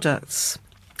their products.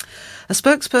 A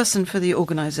spokesperson for the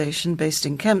organisation, based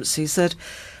in Kempsey, said,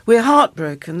 "We're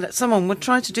heartbroken that someone would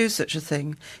try to do such a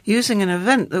thing, using an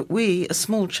event that we, a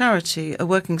small charity, are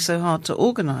working so hard to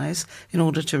organise in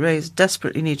order to raise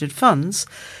desperately needed funds,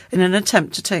 in an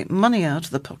attempt to take money out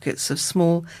of the pockets of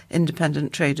small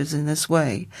independent traders in this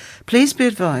way. Please be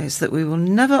advised that we will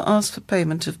never ask for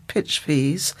payment of pitch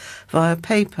fees via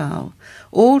PayPal.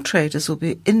 All traders will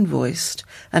be invoiced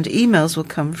and emails will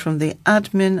come from the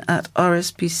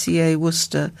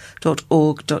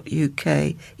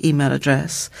admin@rspcaworcester.org.uk email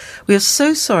address. We are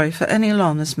so sorry for any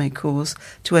alarm this may cause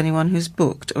to anyone who's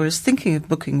booked or is thinking of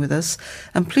booking with us,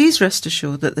 and please rest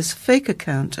assured that this fake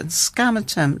account and scam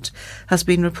attempt has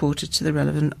been reported to the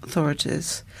relevant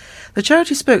authorities." The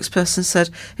charity spokesperson said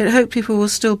it hoped people will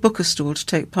still book a stall to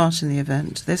take part in the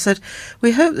event. They said,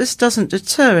 "We hope this doesn't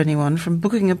deter anyone from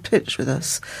booking a pitch with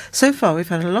us. So far we've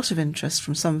had a lot of interest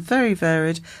from some very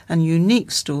varied and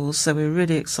unique stalls, so we're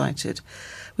really excited.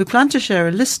 We plan to share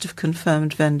a list of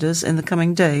confirmed vendors in the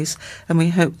coming days, and we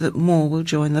hope that more will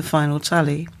join the final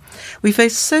tally. We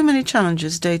face so many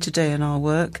challenges day to day in our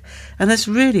work, and this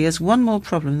really is one more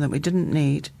problem that we didn't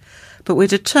need. But we're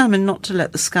determined not to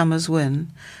let the scammers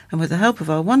win, and with the help of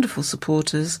our wonderful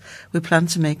supporters, we plan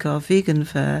to make our vegan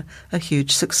fair a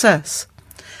huge success."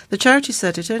 The charity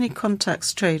said it only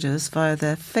contacts traders via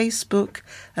their Facebook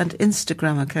and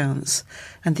Instagram accounts,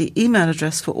 and the email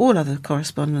address for all other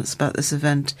correspondence about this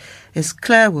event is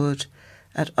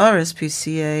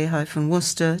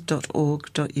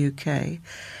clarewood@rspca-worcester.org.uk.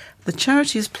 The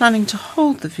charity is planning to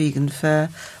hold the vegan fair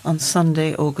on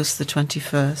Sunday, August the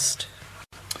 21st.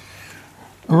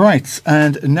 Right,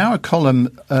 and now a column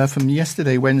from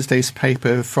Wednesday's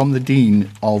paper from the Dean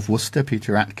of Worcester,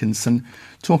 Peter Atkinson,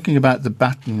 talking about the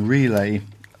baton relay.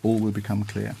 All will become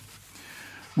clear.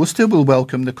 Worcester will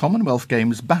welcome the Commonwealth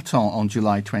Games baton on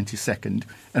July 22nd,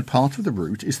 and part of the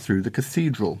route is through the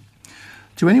cathedral.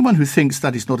 To anyone who thinks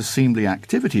that is not a seemly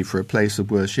activity for a place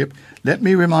of worship, let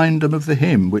me remind them of the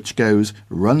hymn which goes,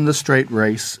 "Run the straight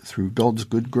race through God's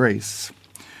good grace."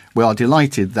 We are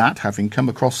delighted that, having come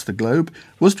across the globe,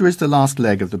 Worcester is the last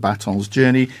leg of the baton's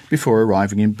journey before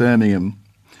arriving in Birmingham.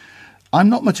 I'm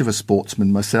not much of a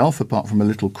sportsman myself, apart from a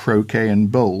little croquet and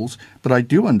bowls, but I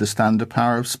do understand the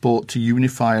power of sport to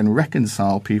unify and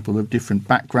reconcile people of different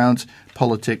backgrounds,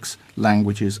 politics,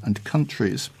 languages and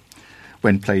countries.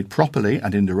 When played properly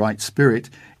and in the right spirit,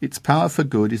 its power for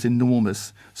good is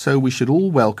enormous, so we should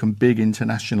all welcome big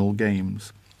international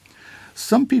games.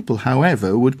 Some people,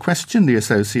 however, would question the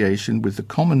association with the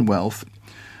Commonwealth.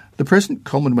 The present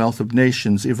Commonwealth of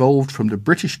Nations evolved from the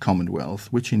British Commonwealth,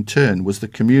 which in turn was the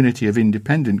community of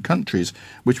independent countries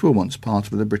which were once part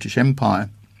of the British Empire.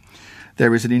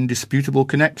 There is an indisputable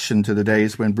connection to the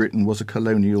days when Britain was a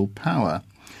colonial power,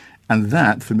 and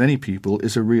that, for many people,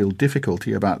 is a real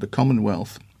difficulty about the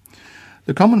Commonwealth.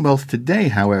 The Commonwealth today,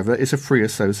 however, is a free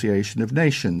association of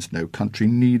nations. No country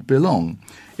need belong.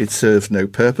 It serves no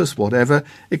purpose whatever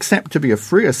except to be a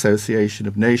free association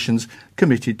of nations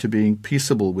committed to being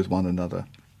peaceable with one another.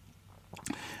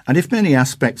 And if many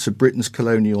aspects of Britain's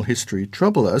colonial history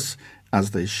trouble us,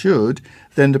 as they should,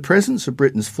 then the presence of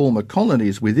Britain's former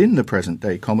colonies within the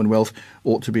present-day Commonwealth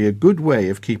ought to be a good way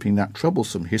of keeping that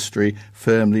troublesome history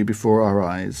firmly before our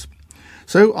eyes.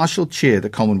 So I shall cheer the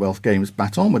Commonwealth Games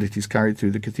baton when it is carried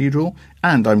through the cathedral,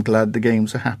 and I'm glad the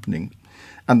games are happening.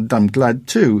 And I'm glad,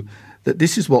 too, that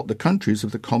this is what the countries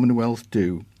of the Commonwealth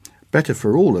do. Better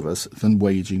for all of us than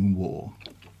waging war.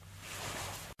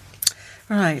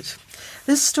 Right.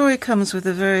 This story comes with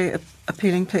a very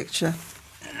appealing picture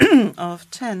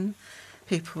of 10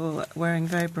 people wearing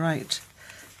very bright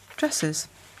dresses.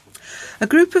 A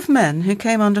group of men who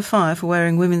came under fire for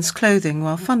wearing women's clothing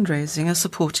while fundraising are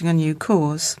supporting a new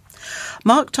cause.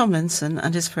 Mark Tomlinson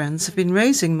and his friends have been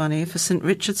raising money for St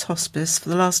Richard's Hospice for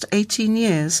the last 18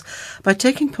 years by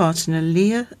taking part in a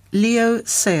Leo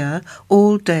Sayer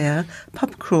all-dayer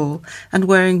pub crawl and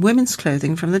wearing women's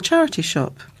clothing from the charity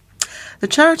shop. The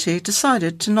charity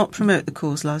decided to not promote the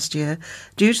cause last year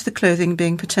due to the clothing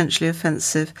being potentially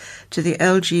offensive to the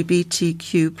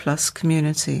LGBTQ+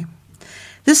 community.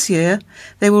 This year,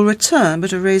 they will return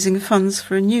but are raising funds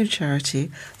for a new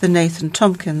charity, the Nathan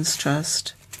Tompkins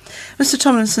Trust. Mr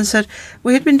Tomlinson said,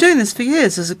 "We had been doing this for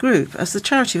years as a group, as the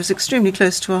charity was extremely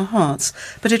close to our hearts,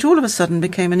 but it all of a sudden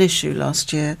became an issue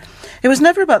last year. It was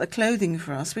never about the clothing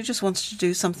for us, we just wanted to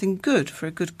do something good for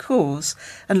a good cause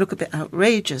and look a bit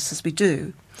outrageous as we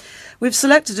do. We've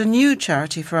selected a new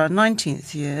charity for our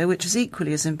 19th year, which is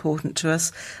equally as important to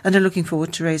us, and are looking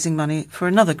forward to raising money for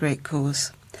another great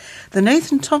cause. The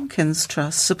Nathan Tompkins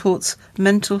Trust supports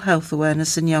mental health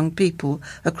awareness in young people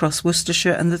across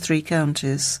Worcestershire and the 3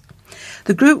 counties.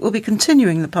 The group will be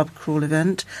continuing the pub crawl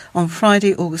event on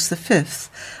Friday, August the 5th,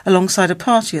 alongside a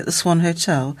party at the Swan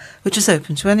Hotel, which is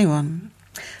open to anyone.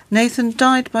 Nathan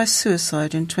died by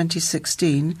suicide in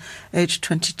 2016, aged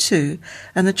 22,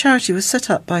 and the charity was set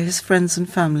up by his friends and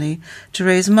family to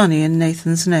raise money in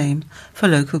Nathan's name for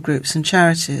local groups and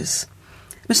charities.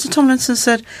 Mr. Tomlinson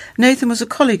said Nathan was a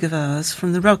colleague of ours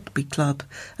from the rugby club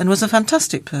and was a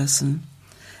fantastic person.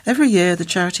 Every year the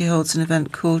charity holds an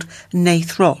event called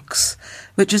Nath Rocks,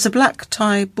 which is a black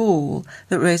tie ball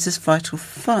that raises vital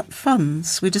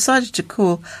funds. We decided to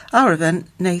call our event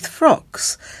Nath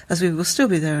Frocks, as we will still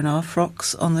be there in our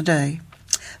frocks on the day.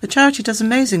 The charity does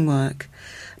amazing work.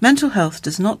 Mental health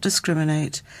does not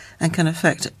discriminate and can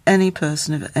affect any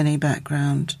person of any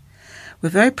background. We're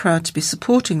very proud to be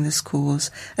supporting this cause.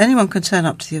 Anyone can turn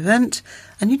up to the event,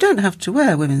 and you don't have to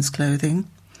wear women's clothing.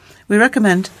 We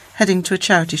recommend heading to a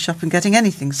charity shop and getting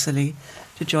anything silly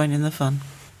to join in the fun.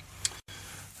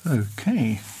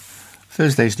 OK.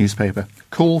 Thursday's newspaper.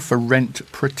 Call for rent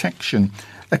protection.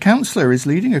 A councillor is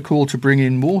leading a call to bring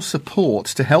in more support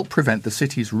to help prevent the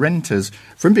city's renters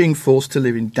from being forced to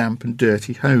live in damp and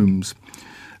dirty homes.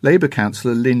 Labour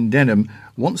councillor Lynn Denham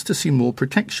wants to see more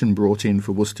protection brought in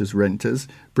for Worcester's renters,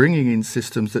 bringing in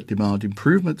systems that demand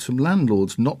improvements from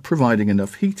landlords not providing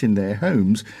enough heat in their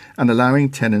homes and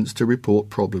allowing tenants to report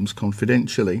problems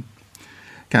confidentially.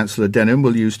 Councillor Denham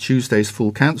will use Tuesday's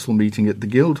full council meeting at the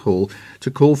Guildhall to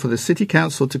call for the City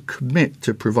Council to commit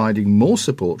to providing more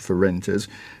support for renters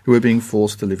who are being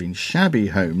forced to live in shabby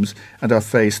homes and are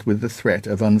faced with the threat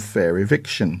of unfair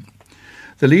eviction.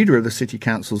 The leader of the City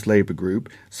Council's Labour group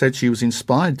said she was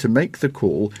inspired to make the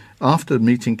call after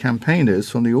meeting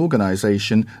campaigners from the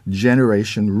organisation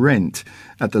Generation Rent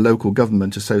at the Local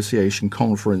Government Association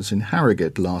conference in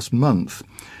Harrogate last month,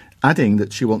 adding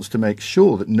that she wants to make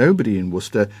sure that nobody in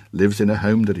Worcester lives in a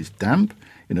home that is damp,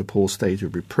 in a poor state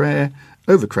of repair,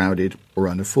 overcrowded or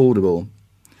unaffordable.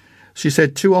 She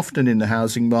said too often in the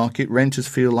housing market renters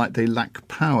feel like they lack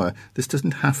power. This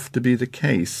doesn't have to be the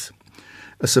case.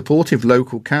 A supportive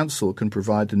local council can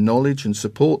provide the knowledge and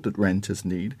support that renters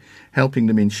need, helping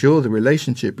them ensure the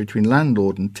relationship between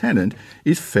landlord and tenant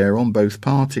is fair on both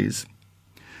parties.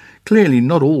 Clearly,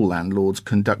 not all landlords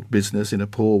conduct business in a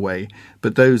poor way,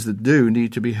 but those that do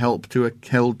need to be held to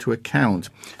account.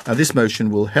 Now, this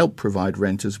motion will help provide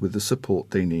renters with the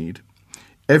support they need.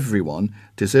 Everyone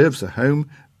deserves a home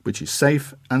which is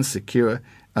safe and secure,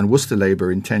 and Worcester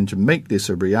Labour intend to make this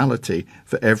a reality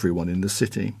for everyone in the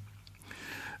city.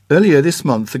 Earlier this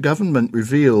month, the government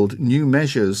revealed new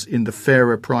measures in the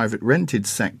Fairer Private Rented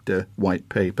Sector white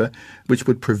paper, which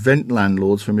would prevent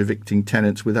landlords from evicting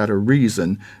tenants without a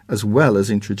reason, as well as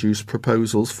introduce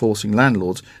proposals forcing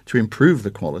landlords to improve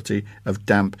the quality of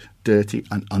damp, dirty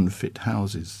and unfit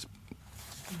houses.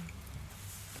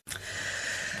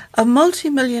 A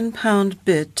multi-million-pound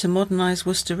bid to modernise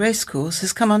Worcester Racecourse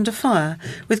has come under fire,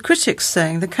 with critics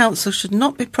saying the council should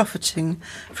not be profiting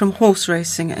from horse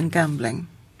racing and gambling.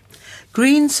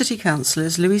 Green City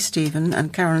Councillors Louis Stephen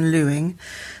and Karen Lewing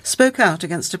spoke out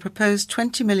against a proposed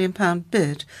 £20 million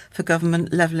bid for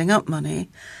government levelling up money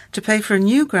to pay for a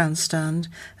new grandstand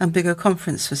and bigger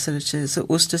conference facilities at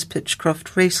Worcester's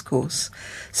Pitchcroft Racecourse,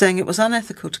 saying it was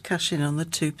unethical to cash in on the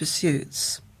two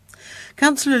pursuits.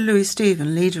 Councillor Louis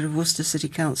Stephen, leader of Worcester City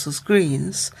Council's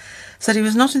Greens, said he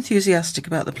was not enthusiastic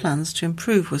about the plans to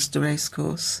improve Worcester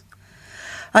Racecourse.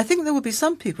 I think there will be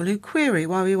some people who query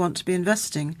why we want to be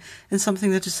investing in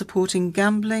something that is supporting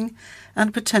gambling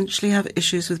and potentially have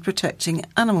issues with protecting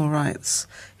animal rights,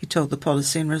 he told the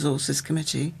Policy and Resources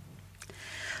Committee.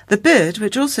 The bid,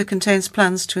 which also contains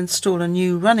plans to install a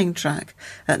new running track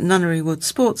at Nunnery Wood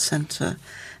Sports Centre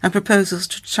and proposals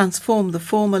to transform the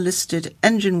former listed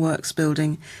Engine Works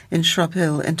building in Shrub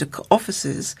Hill into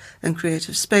offices and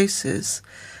creative spaces,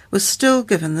 was still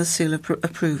given the seal of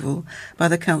approval by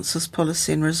the Council's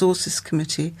Policy and Resources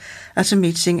Committee at a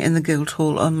meeting in the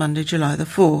Guildhall on Monday, July the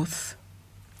 4th.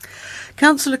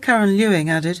 Councillor Karen Lewing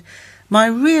added, "My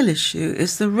real issue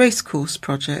is the racecourse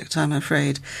project, I'm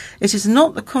afraid. It is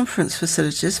not the conference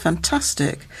facilities,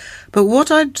 fantastic, but what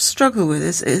I struggle with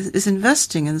is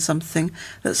investing in something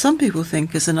that some people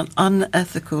think is an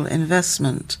unethical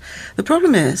investment. The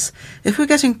problem is, if we're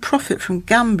getting profit from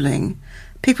gambling,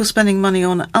 people spending money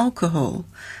on alcohol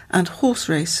and horse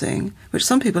racing, which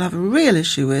some people have a real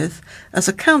issue with, as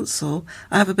a council,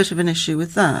 I have a bit of an issue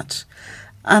with that.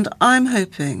 And I'm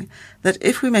hoping that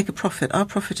if we make a profit, our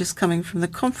profit is coming from the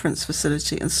conference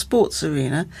facility and sports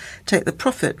arena, take the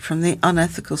profit from the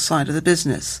unethical side of the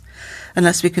business.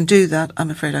 Unless we can do that, I'm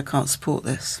afraid I can't support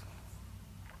this.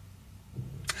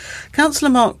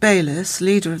 Councillor Mark Bayliss,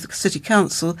 leader of the City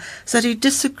Council, said he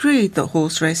disagreed that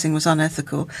horse racing was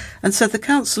unethical and said the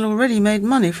council already made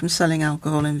money from selling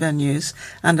alcohol in venues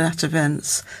and at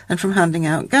events and from handing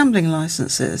out gambling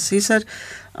licences. He said,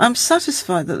 I'm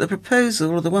satisfied that the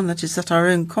proposal, or the one that is at our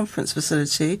own conference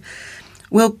facility,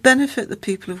 will benefit the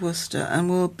people of Worcester and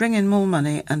will bring in more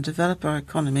money and develop our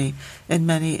economy in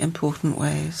many important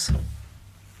ways.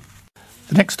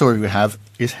 The next story we have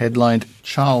is headlined,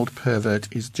 Child Pervert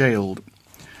is Jailed.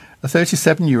 A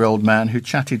 37-year-old man who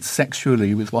chatted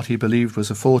sexually with what he believed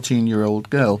was a 14-year-old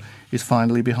girl is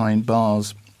finally behind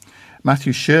bars.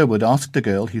 Matthew Sherwood asked a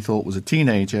girl he thought was a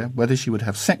teenager whether she would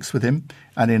have sex with him,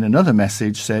 and in another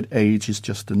message said age is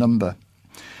just a number.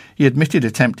 He admitted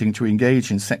attempting to engage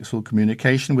in sexual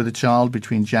communication with a child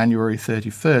between January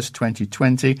 31st,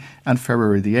 2020 and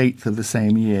February the 8th of the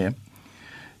same year.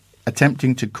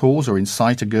 Attempting to cause or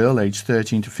incite a girl aged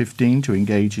 13 to 15 to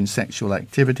engage in sexual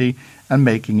activity and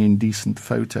making indecent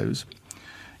photos.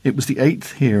 It was the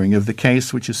 8th hearing of the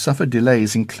case which has suffered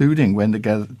delays, including when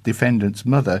the defendant's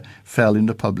mother fell in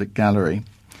the public gallery.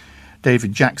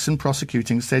 David Jackson,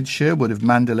 prosecuting, said Sherwood of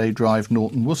Mandalay Drive,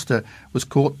 Norton Worcester, was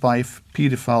caught by a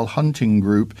paedophile hunting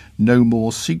group, No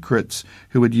More Secrets,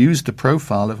 who had used the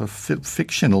profile of a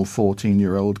fictional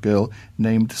 14-year-old girl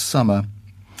named Summer.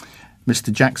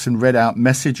 Mr. Jackson read out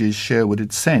messages Sherwood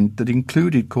had sent that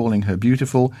included calling her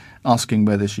beautiful, asking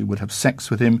whether she would have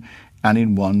sex with him, and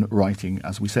in one writing,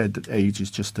 as we said, that age is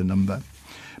just a number.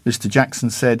 Mr. Jackson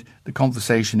said the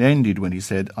conversation ended when he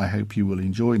said, I hope you will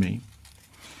enjoy me.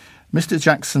 Mr.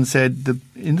 Jackson said that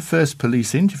in the first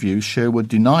police interview, Sherwood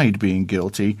denied being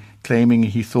guilty, claiming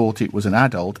he thought it was an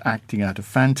adult acting out of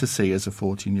fantasy as a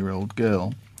 14-year-old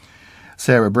girl.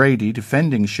 Sarah Brady,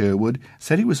 defending Sherwood,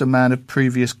 said he was a man of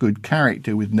previous good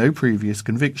character with no previous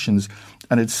convictions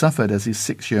and had suffered as his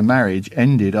 6-year marriage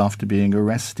ended after being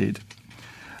arrested.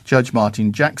 Judge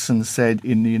Martin Jackson said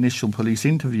in the initial police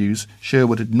interviews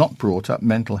Sherwood had not brought up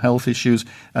mental health issues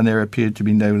and there appeared to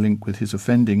be no link with his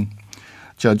offending.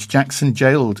 Judge Jackson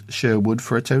jailed Sherwood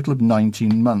for a total of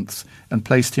 19 months and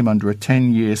placed him under a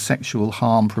 10-year sexual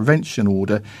harm prevention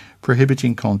order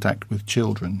prohibiting contact with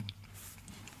children.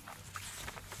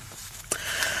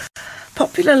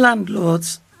 Popular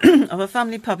landlords of a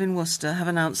family pub in Worcester have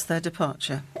announced their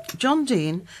departure. John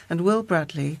Dean and Will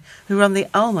Bradley, who run the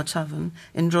Alma Tavern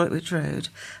in Droitwich Road,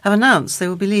 have announced they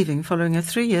will be leaving following a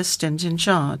 3-year stint in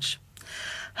charge.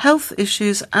 Health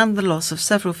issues and the loss of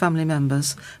several family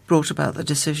members brought about the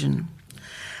decision.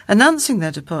 Announcing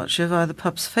their departure via the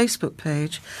pub's Facebook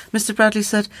page, Mr. Bradley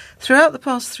said, throughout the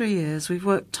past 3 years we've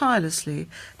worked tirelessly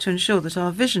to ensure that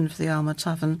our vision for the Alma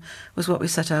Tavern was what we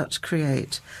set out to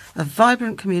create, a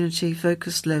vibrant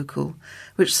community-focused local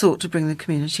which sought to bring the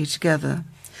community together.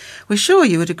 We're sure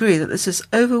you would agree that this has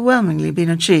overwhelmingly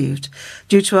been achieved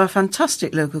due to our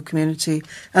fantastic local community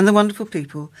and the wonderful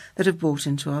people that have bought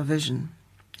into our vision.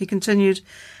 He continued,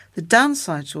 the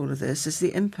downside to all of this is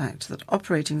the impact that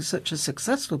operating such a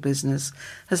successful business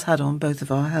has had on both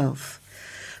of our health.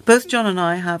 Both John and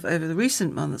I have over the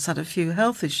recent months had a few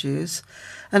health issues,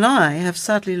 and I have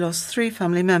sadly lost 3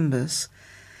 family members.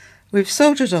 We've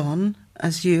soldiered on,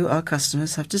 as you, our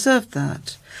customers, have deserved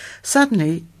that.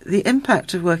 Suddenly, the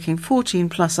impact of working 14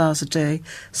 plus hours a day,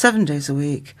 7 days a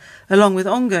week, along with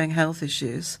ongoing health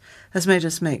issues, has made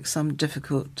us make some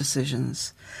difficult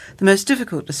decisions. The most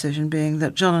difficult decision being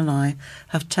that John and I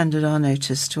have tendered our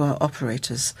notice to our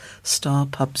operators, Star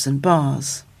Pubs and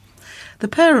Bars. The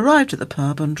pair arrived at the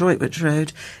pub on Droitwich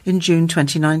Road in June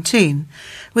 2019,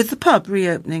 with the pub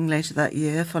reopening later that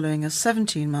year following a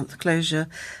 17-month closure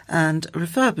and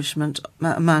refurbishment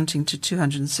amounting to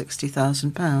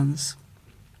 £260,000.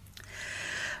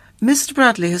 Mr.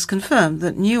 Bradley has confirmed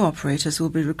that new operators will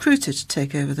be recruited to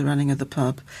take over the running of the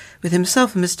pub, with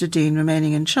himself and Mr. Dean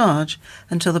remaining in charge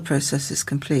until the process is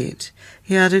complete.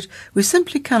 He added, we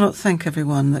simply cannot thank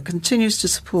everyone that continues to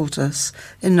support us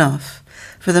enough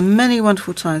for the many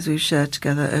wonderful times we've shared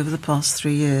together over the past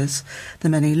 3 years. The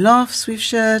many laughs we've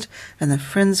shared and the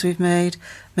friends we've made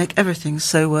make everything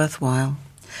so worthwhile.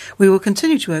 We will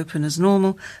continue to open as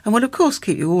normal and will of course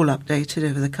keep you all updated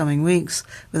over the coming weeks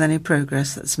with any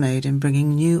progress that's made in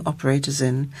bringing new operators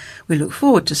in. We look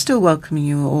forward to still welcoming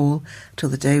you all till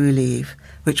the day we leave,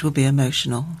 which will be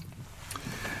emotional.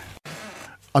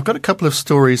 I've got a couple of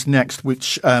stories next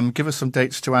which give us some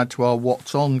dates to add to our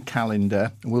What's On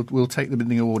calendar. We'll take them in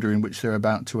the order in which they're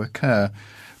about to occur.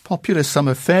 popular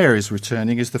summer fair is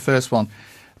returning is the first one.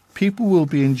 People will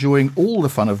be enjoying all the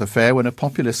fun of the fair when a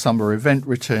popular summer event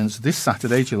returns this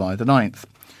Saturday, July the 9th.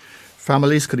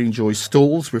 Families could enjoy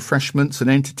stalls, refreshments and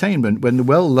entertainment when the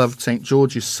well-loved St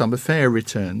George's Summer Fair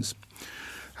returns.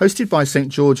 Hosted by St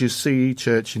George's CE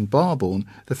Church in Barbourne,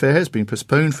 the fair has been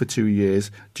postponed for 2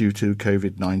 years due to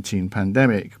COVID-19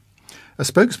 pandemic. A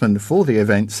spokesman for the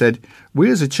event said, "We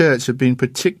as a church have been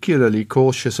particularly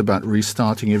cautious about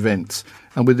restarting events,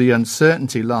 and with the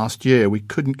uncertainty last year we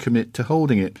couldn't commit to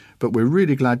holding it, but we're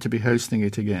really glad to be hosting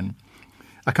it again.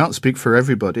 I can't speak for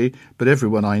everybody, but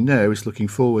everyone I know is looking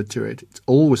forward to it. It's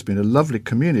always been a lovely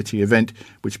community event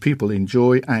which people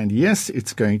enjoy, and yes,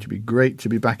 it's going to be great to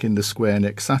be back in the square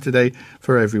next Saturday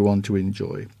for everyone to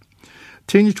enjoy.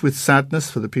 Tinged with sadness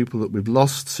for the people that we've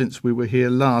lost since we were here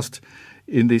last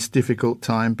in this difficult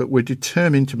time, but we're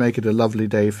determined to make it a lovely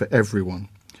day for everyone.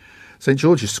 St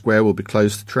George's Square will be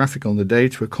closed to traffic on the day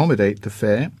to accommodate the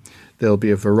fair. There'll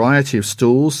be a variety of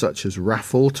stalls such as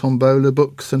raffle, tombola,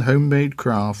 books and homemade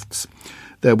crafts.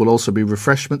 There will also be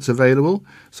refreshments available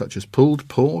such as pulled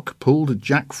pork, pulled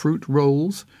jackfruit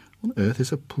rolls. What on earth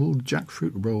is a pulled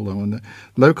jackfruit roll, I wonder?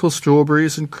 Local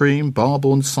strawberries and cream,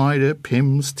 Barbourne cider,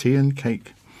 Pimm's, tea and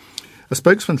cake. A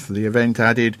spokesman for the event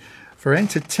added, "For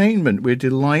entertainment, we're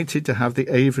delighted to have the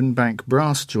Avonbank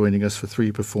Brass joining us for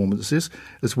 3 performances,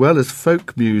 as well as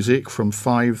folk music from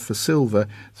 5 for Silver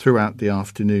throughout the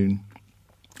afternoon.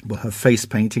 We'll have face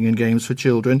painting and games for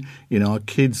children in our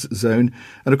kids zone,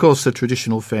 and of course the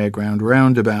traditional fairground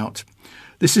roundabout.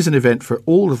 This is an event for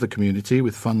all of the community,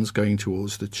 with funds going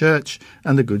towards the church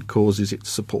and the good causes it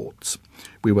supports.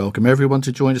 We welcome everyone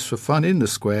to join us for fun in the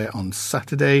square on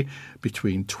Saturday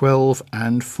between 12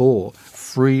 and 4.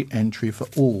 Free entry for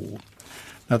all."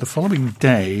 Now, the following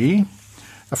day,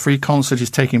 a free concert is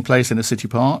taking place in a city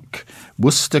park.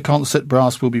 Worcester Concert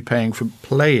Brass will be playing from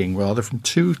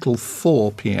 2 till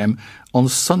 4 p.m. on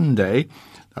Sunday.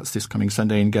 That's this coming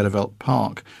Sunday in Gallivelt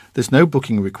Park. There's no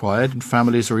booking required, and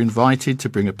families are invited to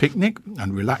bring a picnic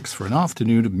and relax for an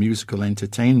afternoon of musical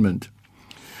entertainment.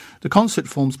 The concert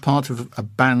forms part of a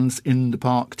Bands in the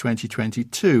Park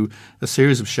 2022, a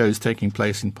series of shows taking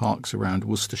place in parks around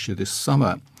Worcestershire this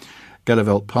summer.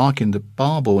 Gallivelt Park in the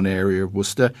Barbourne area of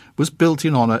Worcester was built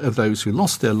in honour of those who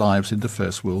lost their lives in the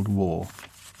First World War.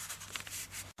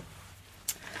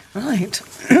 Right.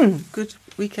 Good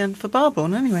weekend for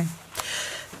Barbourne, anyway.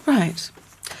 Right.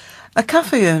 A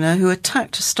cafe owner who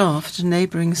attacked staff at a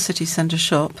neighbouring city centre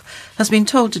shop has been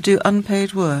told to do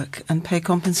unpaid work and pay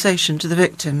compensation to the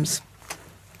victims.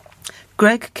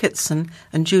 Greg Kitson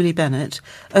and Julie Bennett,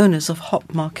 owners of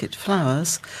Hop Market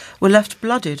Flowers, were left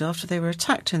blooded after they were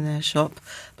attacked in their shop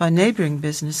by neighbouring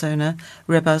business owner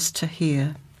Rebaz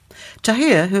Tahir.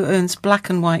 Tahir, who owns Black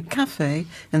and White Cafe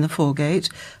in the Foregate,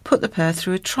 put the pair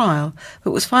through a trial,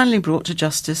 but was finally brought to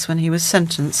justice when he was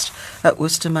sentenced at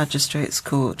Worcester Magistrates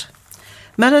Court.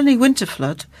 Melanie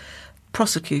Winterflood,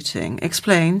 prosecuting,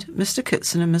 explained Mr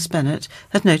Kitson and Miss Bennett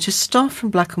had noticed staff from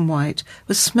Black and White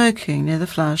was smoking near the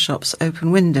flower shop's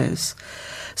open windows,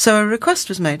 so a request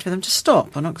was made for them to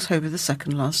stop on October the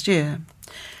 2nd last year.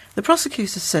 The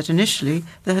prosecutor said initially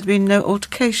there had been no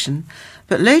altercation,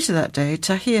 but later that day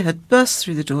Tahir had burst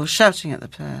through the door shouting at the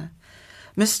pair.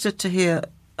 Mr Tahir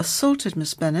assaulted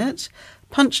Miss Bennett,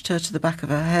 punched her to the back of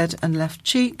her head and left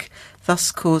cheek,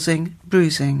 thus causing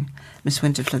bruising, Miss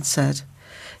Winterflood said.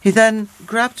 He then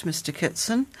grabbed Mr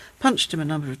Kitson, punched him a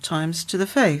number of times to the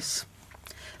face.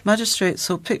 Magistrates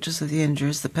saw pictures of the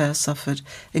injuries the pair suffered,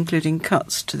 including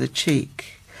cuts to the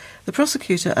cheek. The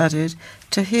prosecutor added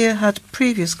Tahir had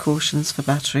previous cautions for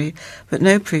battery, but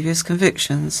no previous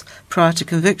convictions, prior to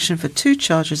conviction for 2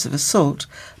 charges of assault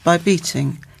by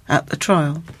beating at the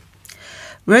trial.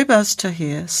 Rebaz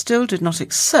Tahir still did not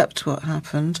accept what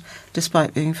happened,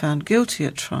 despite being found guilty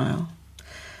at trial.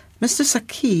 Mr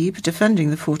Saqib,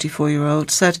 defending the 44-year-old,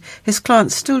 said his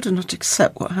client still did not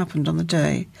accept what happened on the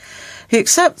day. He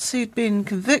accepts he'd been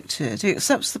convicted, he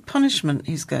accepts the punishment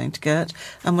he's going to get,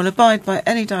 and will abide by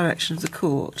any direction of the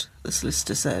court, the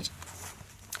solicitor said.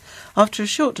 After a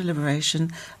short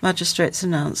deliberation, magistrates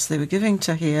announced they were giving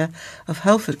Tahir of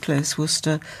Helford Close,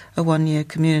 Worcester, a 1-year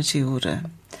community order.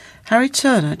 Harry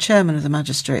Turner, chairman of the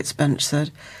magistrates' bench,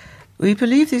 said, "We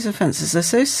believe these offences are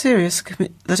so serious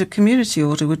that a community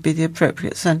order would be the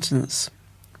appropriate sentence.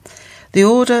 The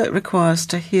order requires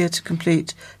Tahir to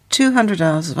complete 200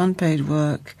 hours of unpaid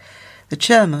work. The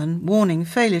chairman, warning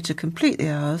failure to complete the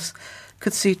hours,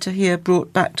 could see Tahir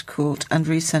brought back to court and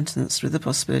resentenced with the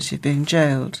possibility of being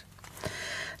jailed."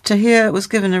 Tahir was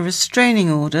given a restraining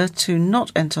order to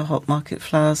not enter Hot Market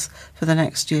Flowers for the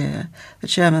next year, the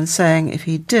chairman saying if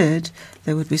he did,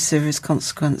 there would be serious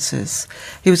consequences.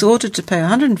 He was ordered to pay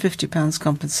 £150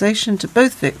 compensation to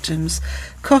both victims,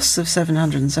 costs of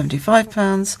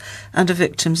 £775 and a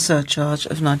victim surcharge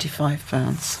of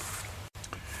 £95.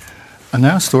 And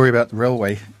now a story about the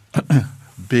railway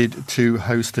bid to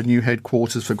host a new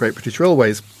headquarters for Great British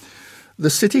Railways. The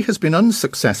city has been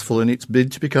unsuccessful in its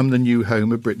bid to become the new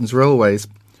home of Britain's railways.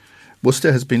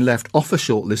 Worcester has been left off a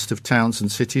short list of towns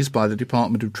and cities by the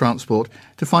Department of Transport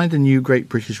to find a new Great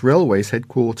British Railways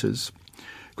headquarters.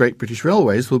 Great British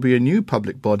Railways will be a new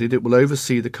public body that will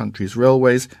oversee the country's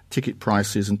railways, ticket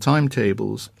prices and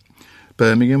timetables.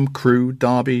 Birmingham, Crewe,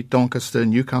 Derby, Doncaster,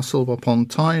 Newcastle upon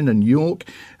Tyne and York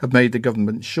have made the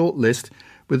government shortlist,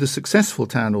 with a successful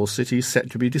town or city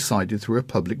set to be decided through a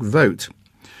public vote.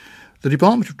 The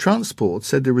Department of Transport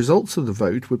said the results of the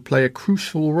vote would play a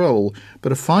crucial role,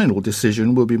 but a final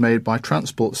decision will be made by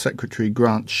Transport Secretary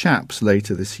Grant Shapps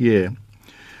later this year.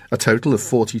 A total of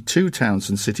 42 towns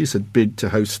and cities had bid to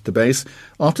host the base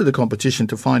after the competition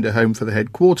to find a home for the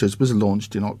headquarters was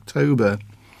launched in October.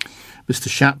 Mr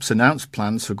Shapps announced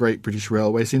plans for Great British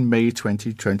Railways in May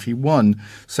 2021,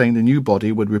 saying the new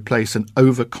body would replace an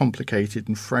overcomplicated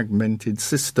and fragmented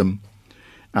system.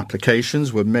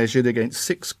 Applications were measured against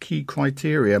 6 key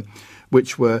criteria,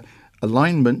 which were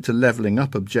alignment to levelling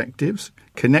up objectives,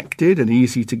 connected and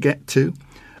easy to get to,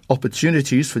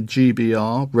 opportunities for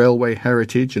GBR, railway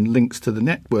heritage and links to the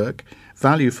network,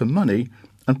 value for money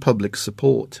and public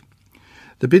support.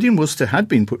 The bid in Worcester had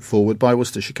been put forward by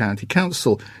Worcestershire County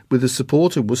Council with the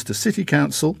support of Worcester City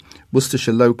Council,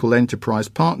 Worcestershire Local Enterprise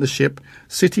Partnership,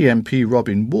 City MP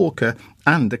Robin Walker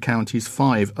and the county's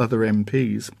 5 other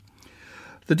MPs.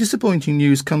 The disappointing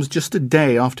news comes just a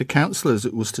day after councillors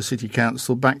at Worcester City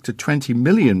Council backed a £20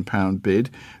 million bid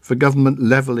for government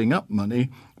levelling up money,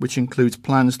 which includes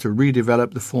plans to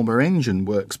redevelop the former Engine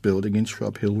Works building in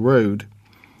Shrub Hill Road.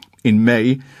 In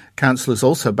May, councillors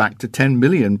also backed a £10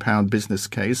 million business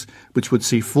case, which would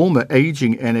see former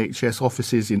ageing NHS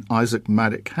offices in Isaac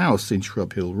Maddock House in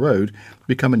Shrub Hill Road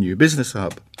become a new business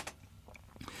hub.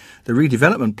 The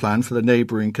redevelopment plan for the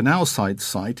neighbouring Canalside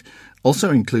site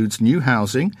also includes new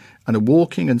housing and a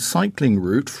walking and cycling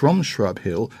route from Shrub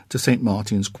Hill to St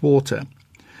Martin's Quarter.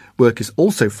 Work is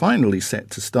also finally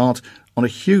set to start on a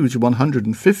huge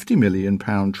 £150 million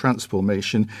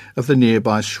transformation of the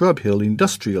nearby Shrub Hill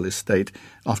industrial estate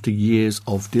after years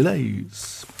of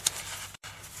delays.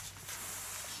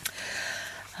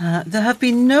 There have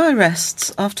been no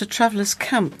arrests after travellers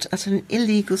camped at an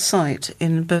illegal site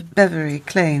in Beverley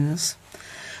Claines.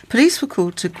 Police were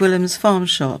called to Gwillim's farm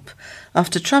shop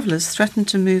after travellers threatened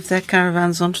to move their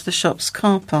caravans onto the shop's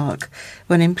car park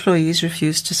when employees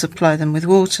refused to supply them with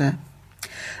water.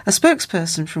 A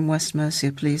spokesperson from West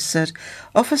Mercia Police said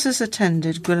officers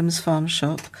attended Gwillim's farm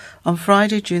shop on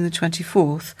Friday, June the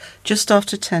 24th, just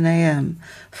after 10 a.m,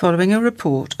 following a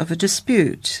report of a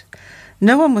dispute.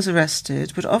 No one was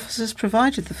arrested, but officers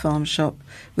provided the farm shop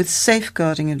with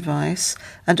safeguarding advice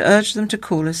and urged them to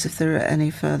call us if there are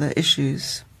any further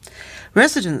issues.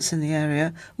 Residents in the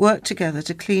area worked together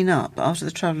to clean up after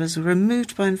the travellers were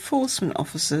removed by enforcement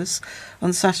officers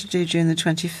on Saturday, June the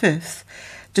 25th,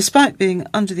 despite being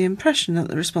under the impression that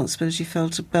the responsibility fell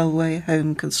to Bellway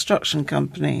Home Construction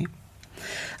Company.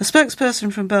 A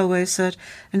spokesperson from Bellway said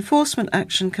enforcement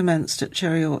action commenced at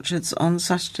Cherry Orchards on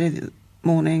Saturday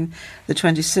morning, the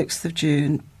 26th of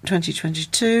June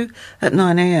 2022 at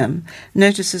 9 a.m.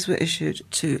 Notices were issued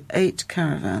to 8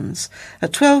 caravans.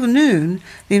 At 12 noon,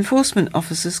 the enforcement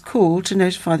officers called to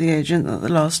notify the agent that the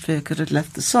last vehicle had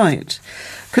left the site.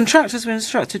 Contractors were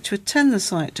instructed to attend the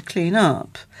site to clean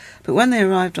up, but when they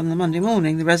arrived on the Monday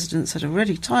morning, the residents had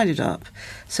already tidied up,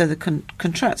 so the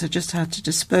contractor just had to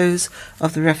dispose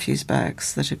of the refuse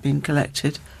bags that had been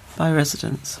collected by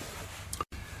residents.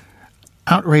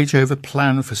 Outrage over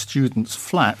plan for students'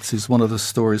 flats is one of the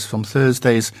stories from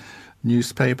Thursday's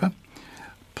newspaper.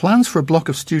 Plans for a block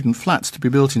of student flats to be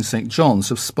built in St John's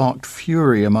have sparked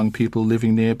fury among people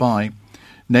living nearby.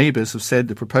 Neighbours have said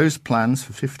the proposed plans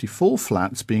for 54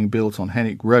 flats being built on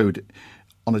Henwick Road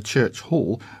on a church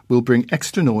hall will bring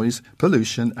extra noise,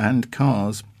 pollution and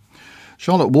cars.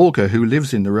 Charlotte Walker, who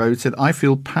lives in the road, said, "I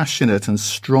feel passionate and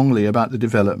strongly about the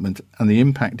development and the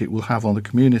impact it will have on the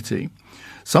community.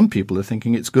 Some people are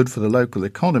thinking it's good for the local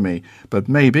economy, but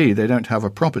maybe they don't have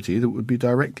a property that would be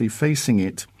directly facing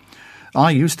it. I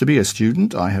used to be a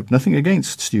student. I have nothing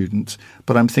against students,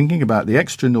 but I'm thinking about the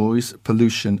extra noise,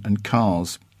 pollution and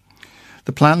cars.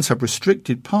 The plans have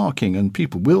restricted parking and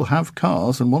people will have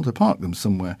cars and want to park them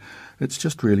somewhere. It's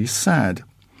just really sad.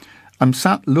 I'm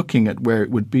sat looking at where it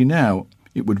would be now.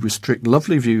 It would restrict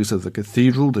lovely views of the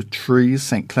cathedral, the trees,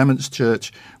 St Clement's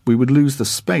Church. We would lose the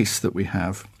space that we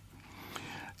have.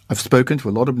 I've spoken to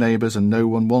a lot of neighbours and no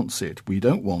one wants it. We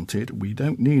don't want it. We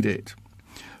don't need it.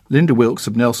 Linda Wilkes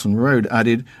of Nelson Road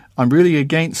added, I'm really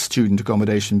against student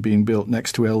accommodation being built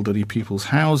next to elderly people's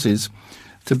houses.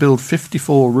 To build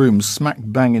 54 rooms smack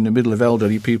bang in the middle of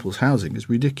elderly people's housing is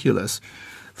ridiculous.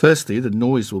 Firstly, the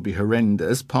noise will be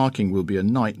horrendous, parking will be a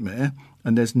nightmare,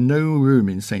 and there's no room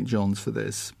in St John's for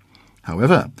this.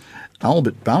 However,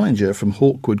 Albert Ballinger from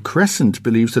Hawkwood Crescent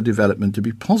believes the development to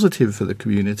be positive for the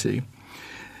community.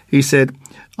 He said,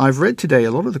 I've read today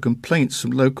a lot of the complaints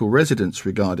from local residents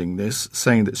regarding this,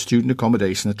 saying that student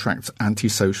accommodation attracts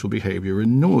antisocial behaviour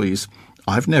and noise.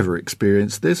 I've never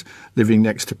experienced this, living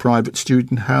next to private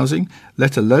student housing,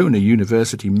 let alone a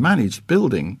university-managed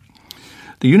building.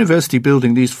 The university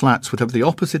building these flats would have the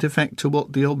opposite effect to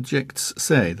what the objects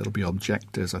say. That'll be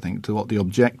objectors, I think, to what the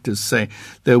objectors say.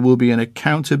 There will be an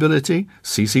accountability,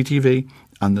 CCTV,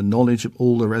 and the knowledge of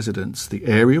all the residents. The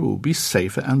area will be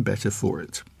safer and better for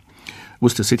it.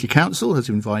 Worcester City Council has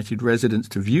invited residents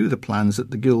to view the plans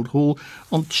at the Guildhall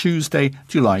on Tuesday,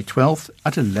 July 12th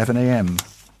at 11 a.m.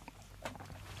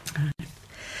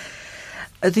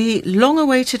 The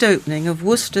long-awaited opening of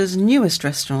Worcester's newest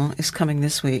restaurant is coming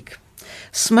this week.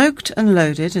 Smoked and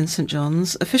Loaded in St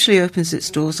John's officially opens its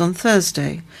doors on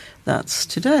Thursday. That's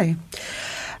today.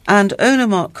 And owner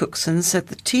Mark Cookson said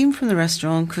the team from the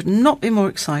restaurant could not be more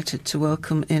excited to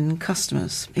welcome in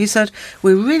customers. He said,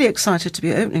 we're really excited to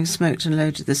be opening Smoked and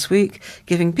Loaded this week,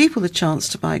 giving people the chance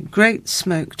to buy great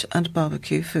smoked and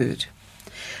barbecue food.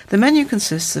 The menu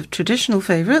consists of traditional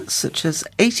favourites such as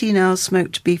 18-hour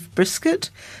smoked beef brisket,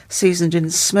 seasoned in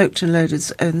Smoked and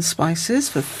Loaded's own spices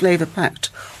for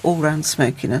flavour-packed all-round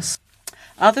smokiness.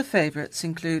 Other favourites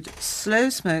include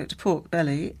slow-smoked pork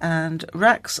belly and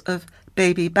racks of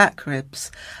baby back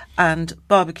ribs and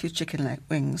barbecue chicken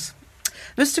wings.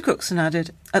 Mr Cookson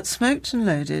added, at Smoked and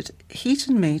Loaded, heat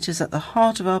and meat is at the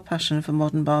heart of our passion for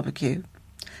modern barbecue.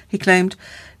 He claimed,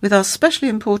 with our specially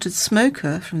imported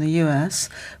smoker from the US,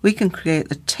 we can create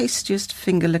the tastiest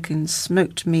finger-licking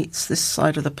smoked meats this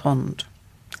side of the pond.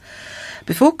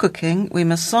 Before cooking, we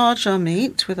massage our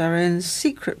meat with our own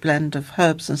secret blend of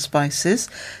herbs and spices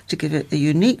to give it the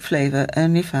unique flavour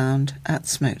only found at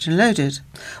Smoked and Loaded.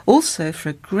 Also, for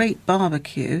a great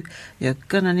barbecue, you're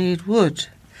gonna need wood.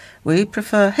 We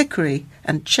prefer hickory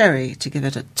and cherry to give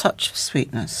it a touch of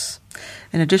sweetness.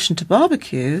 In addition to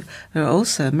barbecue, there are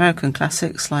also American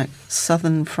classics like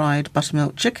southern fried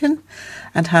buttermilk chicken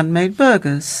and handmade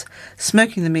burgers,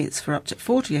 smoking the meats for up to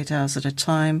 48 hours at a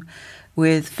time,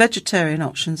 with vegetarian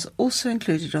options also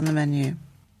included on the menu.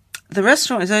 The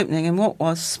restaurant is opening in what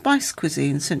was Spice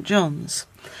Cuisine St John's,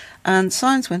 and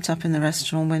signs went up in the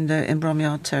restaurant window in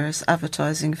Bromyard Terrace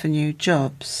advertising for new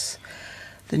jobs.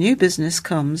 The new business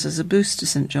comes as a boost to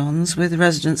St John's, with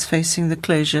residents facing the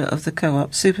closure of the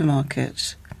Co-op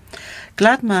supermarket.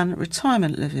 Gladman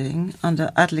Retirement Living,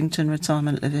 under Adlington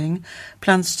Retirement Living,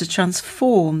 plans to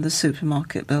transform the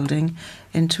supermarket building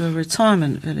into a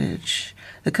retirement village.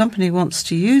 The company wants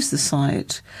to use the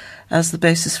site as the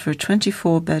basis for a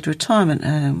 24-bed retirement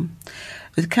home,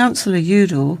 with Councillor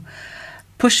Udall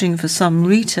pushing for some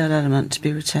retail element to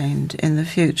be retained in the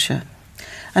future.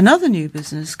 Another new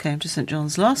business came to St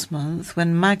John's last month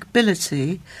when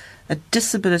Magbility, a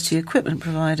disability equipment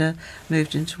provider,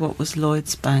 moved into what was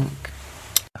Lloyds Bank.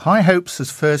 High Hopes'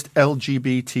 first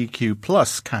LGBTQ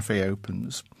plus cafe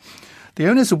opens. The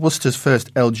owners of Worcester's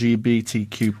first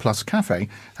LGBTQ plus cafe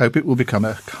hope it will become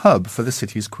a hub for the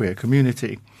city's queer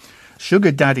community.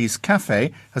 Sugar Daddy's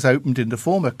Cafe has opened in the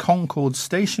former Concord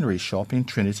stationery shop in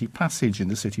Trinity Passage in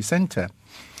the city centre.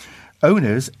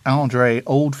 Owners Andre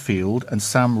Oldfield and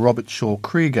Sam Robertshaw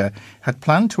Krieger had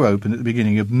planned to open at the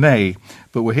beginning of May,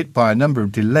 but were hit by a number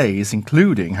of delays,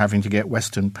 including having to get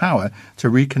Western Power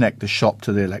to reconnect the shop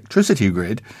to the electricity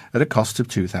grid at a cost of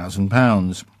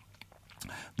 £2,000.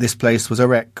 This place was a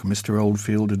wreck, Mr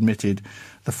Oldfield admitted.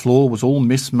 The floor was all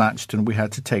mismatched and we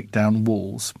had to take down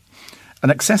walls. An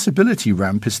accessibility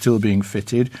ramp is still being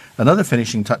fitted and other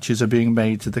finishing touches are being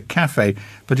made to the cafe,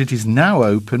 but it is now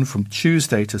open from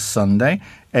Tuesday to Sunday,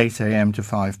 8 a.m. to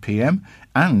 5 p.m,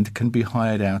 and can be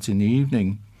hired out in the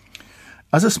evening.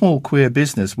 As a small queer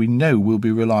business, we know we'll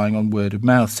be relying on word of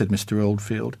mouth, said Mr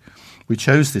Oldfield. We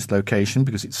chose this location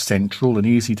because it's central and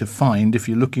easy to find if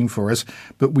you're looking for us,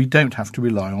 but we don't have to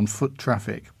rely on foot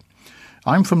traffic.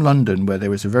 I'm from London, where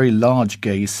there is a very large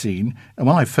gay scene, and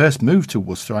when I first moved to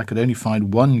Worcester I could only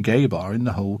find one gay bar in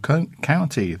the whole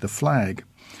county, the Flag.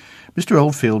 Mr.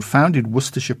 Oldfield founded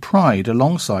Worcestershire Pride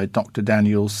alongside Dr.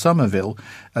 Daniel Somerville,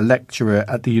 a lecturer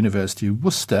at the University of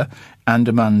Worcester, and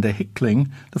Amanda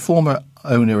Hickling, the former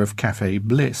owner of Cafe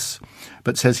Bliss,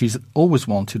 but says he's always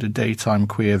wanted a daytime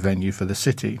queer venue for the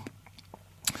city.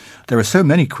 There are so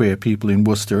many queer people in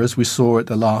Worcester, as we saw at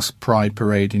the last Pride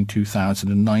Parade in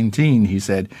 2019, he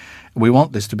said. We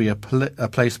want this to be a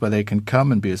place where they can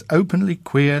come and be as openly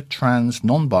queer, trans,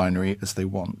 non-binary as they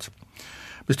want.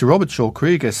 Mr. Robert Shaw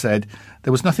Krieger said,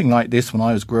 there was nothing like this when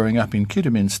I was growing up in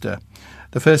Kidderminster.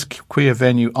 The first queer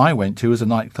venue I went to was a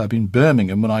nightclub in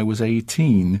Birmingham when I was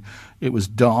 18. It was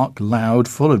dark, loud,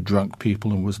 full of drunk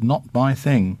people and was not my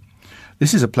thing.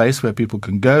 This is a place where people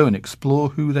can go and explore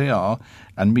who they are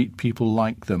and meet people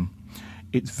like them.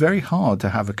 It's very hard to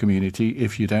have a community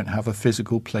if you don't have a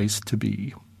physical place to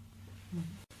be.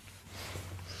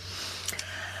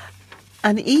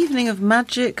 An evening of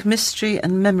magic, mystery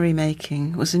and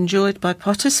memory-making was enjoyed by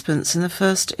participants in the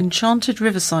first Enchanted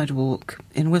Riverside Walk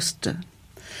in Worcester.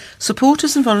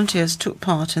 Supporters and volunteers took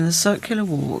part in the circular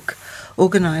walk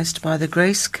organised by the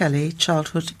Grace Kelly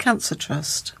Childhood Cancer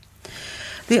Trust.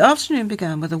 The afternoon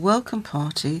began with a welcome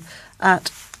party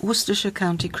at Worcestershire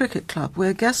County Cricket Club,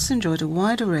 where guests enjoyed a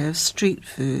wide array of street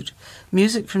food,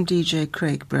 music from DJ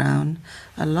Craig Brown,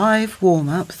 a live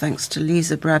warm-up thanks to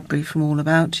Lisa Bradbury from All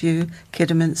About You,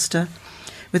 Kidderminster,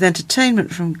 with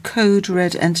entertainment from Code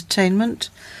Red Entertainment,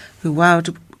 who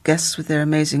wowed guests with their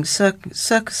amazing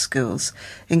circus skills,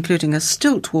 including a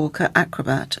stilt walker,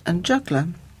 acrobat and juggler.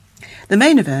 The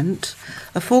main event,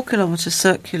 a 4-kilometre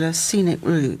circular scenic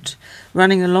route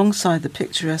running alongside the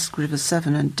picturesque River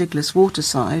Severn and Diglis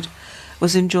waterside,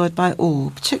 was enjoyed by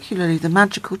all, particularly the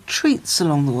magical treats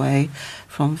along the way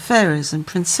from fairies and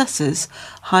princesses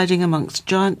hiding amongst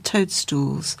giant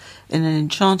toadstools in an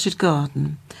enchanted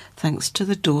garden, thanks to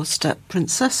the doorstep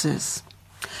princesses.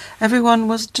 Everyone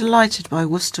was delighted by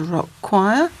Worcester Rock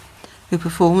Choir, who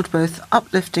performed both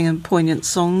uplifting and poignant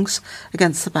songs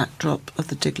against the backdrop of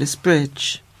the Diglis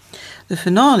Bridge. The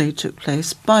finale took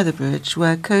place by the bridge,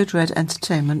 where Code Red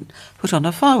Entertainment put on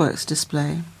a fireworks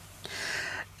display.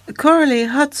 Coralie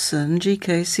Hudson,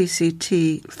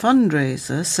 GKCCT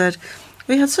fundraiser, said,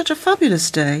 "We had such a fabulous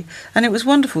day, and it was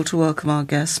wonderful to welcome our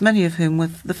guests, many of whom were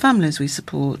the families we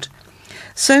support.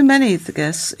 So many of the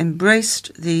guests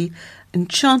embraced the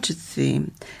enchanted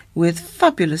theme, with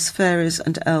fabulous fairies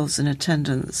and elves in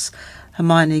attendance.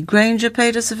 Hermione Granger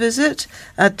paid us a visit,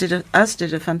 as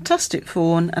did a fantastic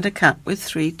fawn and a cat with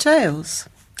 3 tails.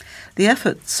 The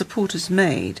effort supporters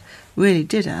made really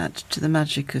did add to the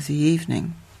magic of the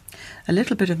evening. A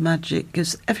little bit of magic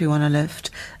gives everyone a lift,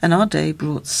 and our day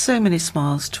brought so many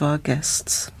smiles to our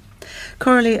guests."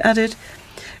 Coralie added,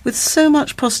 "With so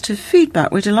much positive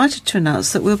feedback, we're delighted to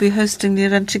announce that we'll be hosting the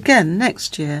event again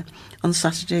next year on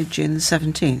Saturday, June the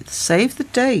 17th. Save the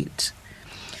date.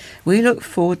 We look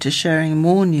forward to sharing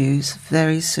more news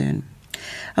very soon."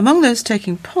 Among those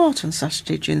taking part on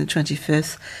Saturday, June the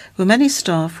 25th, were many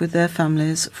staff with their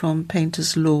families from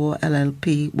Painters Law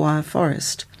LLP Wyre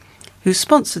Forest, who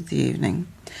sponsored the evening.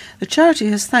 The charity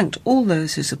has thanked all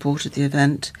those who supported the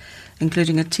event,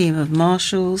 including a team of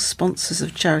marshals, sponsors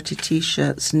of charity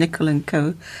T-shirts, Nicol &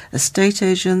 Co, estate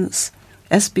agents,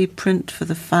 SB Print for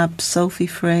the fab selfie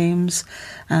frames,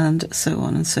 and so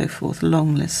on and so forth. A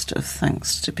long list of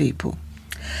thanks to people.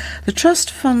 The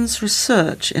Trust funds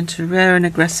research into rare and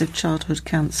aggressive childhood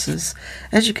cancers,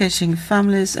 educating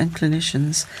families and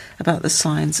clinicians about the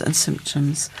signs and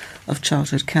symptoms of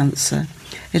childhood cancer.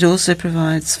 It also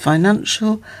provides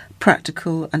financial,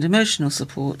 practical and emotional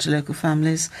support to local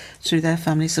families through their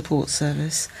family support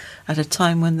service at a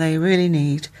time when they really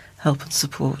need help and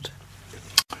support.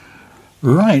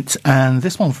 Right, and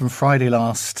this one from Friday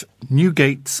last. New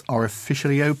gates are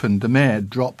officially opened. The Mayor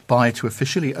dropped by to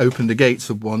officially open the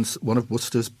gates of one of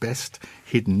Worcester's best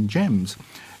hidden gems.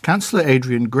 Councillor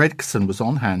Adrian Gregson was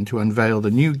on hand to unveil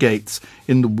the new gates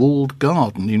in the walled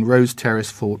garden in Rose Terrace,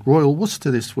 Fort Royal,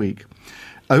 Worcester this week.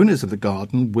 Owners of the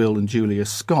garden, Will and Julia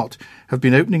Scott, have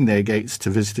been opening their gates to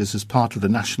visitors as part of the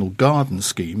National Garden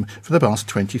Scheme for the past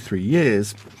 23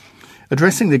 years.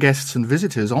 Addressing the guests and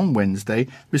visitors on Wednesday,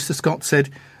 Mr. Scott said,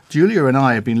 "Julia and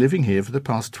I have been living here for the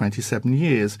past 27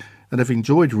 years and have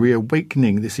enjoyed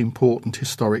reawakening this important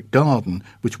historic garden,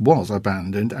 which was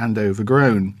abandoned and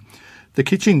overgrown. The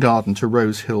kitchen garden to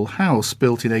Rose Hill House,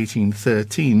 built in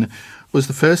 1813, was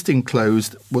first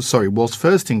enclosed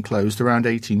around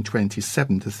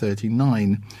 1827 to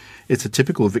 39. It's a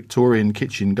typical Victorian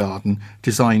kitchen garden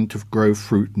designed to grow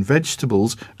fruit and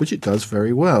vegetables, which it does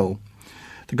very well.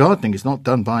 The gardening is not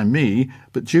done by me,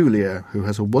 but Julia, who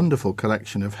has a wonderful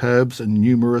collection of herbs and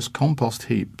numerous compost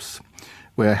heaps.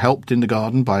 We're helped in the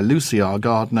garden by Lucy R.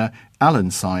 Gardner, Alan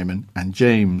Simon and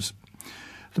James.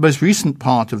 The most recent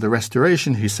part of the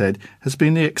restoration, he said, has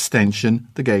been the extension,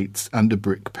 the gates and the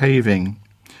brick paving.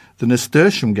 The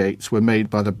nasturtium gates were made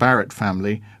by the Barrett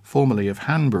family, formerly of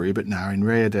Hanbury but now in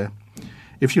Rhayader.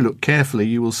 If you look carefully,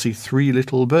 you will see 3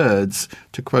 little birds.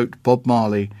 To quote Bob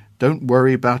Marley, "Don't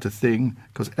worry about a thing,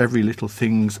 'cause every little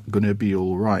thing's gonna be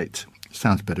all right."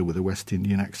 Sounds better with a West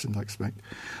Indian accent, I expect.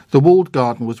 The walled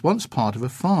garden was once part of a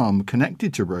farm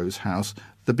connected to Rose House,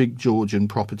 the big Georgian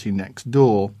property next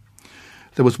door.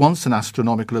 There was once an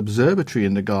astronomical observatory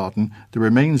in the garden, the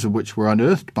remains of which were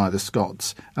unearthed by the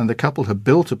Scots, and the couple had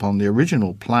built upon the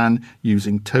original plan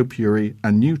using topiary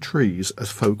and new trees as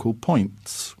focal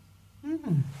points.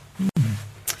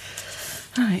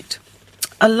 Right.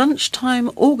 A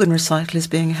lunchtime organ recital is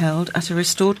being held at a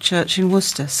restored church in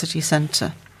Worcester city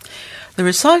centre. The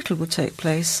recital will take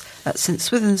place at St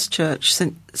Swithin's Church,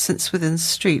 St Swithin's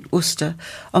Street, Worcester,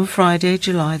 on Friday,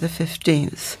 July the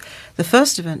 15th. The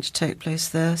first event to take place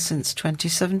there since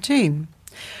 2017.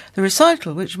 The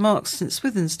recital, which marks St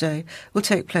Swithin's Day, will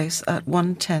take place at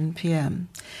 1:10 p.m.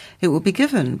 It will be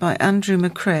given by Andrew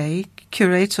McRae,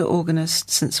 curator organist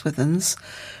St Swithin's,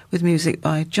 with music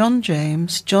by John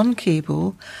James, John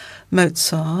Keeble,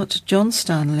 Mozart, John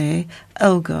Stanley,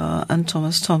 Elgar and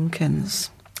Thomas Tomkins.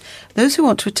 Those who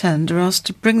want to attend are asked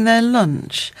to bring their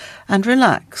lunch and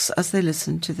relax as they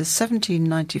listen to the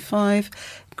 1795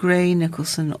 Gray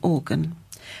Nicholson organ.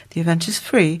 The event is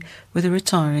free with a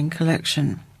retiring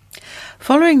collection.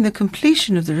 Following the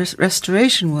completion of the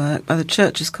restoration work by the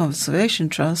Church's Conservation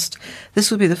Trust, this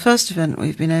will be the first event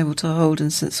we've been able to hold in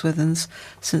St Swithin's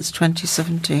since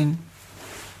 2017.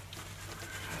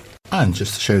 And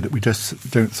just to show that we just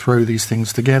don't throw these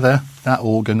things together, that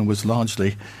organ was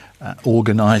largely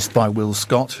organised by Will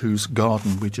Scott, whose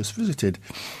garden we just visited.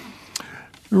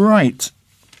 Right.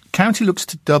 County looks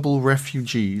to double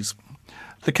refugees.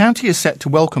 The county is set to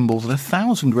welcome more than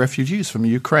 1,000 refugees from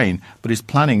Ukraine, but is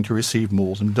planning to receive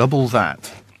more than double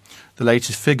that. The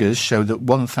latest figures show that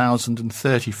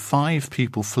 1,035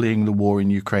 people fleeing the war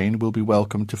in Ukraine will be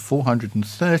welcomed to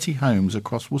 430 homes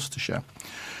across Worcestershire.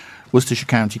 Worcestershire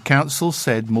County Council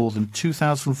said more than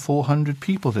 2,400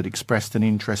 people had expressed an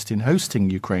interest in hosting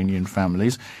Ukrainian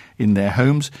families in their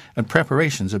homes, and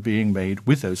preparations are being made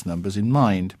with those numbers in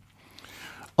mind.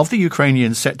 Of the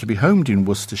Ukrainians set to be homed in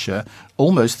Worcestershire,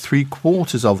 almost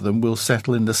 3/4 of them will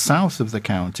settle in the south of the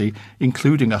county,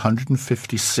 including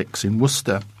 156 in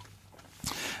Worcester.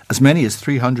 As many as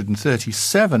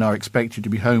 337 are expected to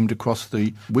be homed across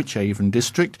the Wychavon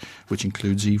district, which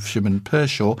includes Evesham and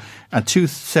Pershaw, and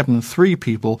 273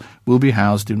 people will be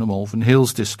housed in the Malvern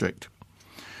Hills district.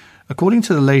 According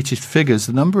to the latest figures,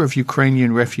 the number of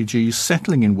Ukrainian refugees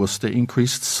settling in Worcester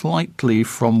increased slightly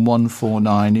from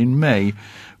 149 in May,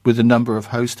 with the number of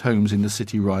host homes in the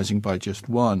city rising by just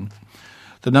 1.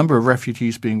 The number of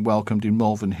refugees being welcomed in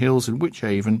Malvern Hills and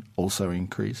Wychavon also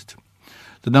increased.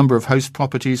 The number of host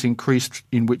properties increased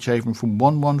in Wychavon from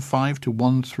 115 to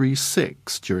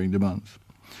 136 during the month.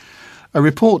 A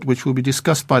report which will be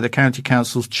discussed by the County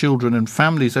Council's Children and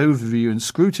Families Overview and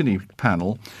Scrutiny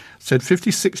panel said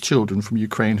 56 children from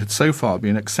Ukraine had so far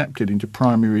been accepted into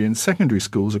primary and secondary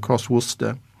schools across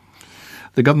Worcester.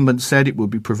 The government said it will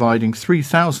be providing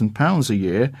 £3,000 a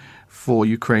year for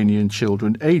Ukrainian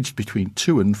children aged between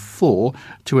 2 and 4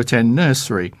 to attend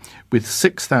nursery, with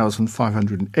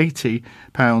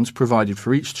 £6,580 provided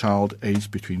for each child aged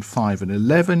between 5 and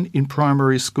 11 in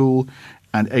primary school,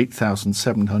 and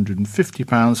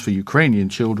 £8,750 for Ukrainian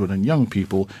children and young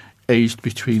people aged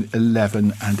between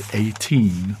 11 and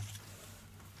 18.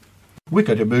 We're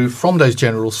going to move from those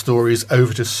general stories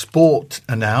over to sport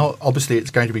now. Obviously, it's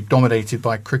going to be dominated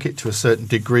by cricket to a certain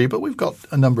degree, but we've got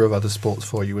a number of other sports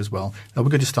for you as well. Now, we're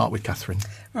going to start with Catherine.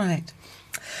 Right.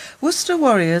 Worcester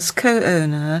Warriors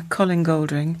co-owner Colin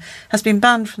Goldring has been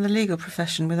banned from the legal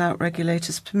profession without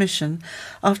regulators' permission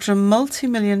after a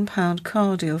multi-million-pound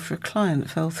car deal for a client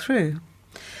fell through.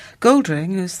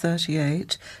 Goldring, who's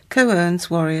 38, co-owns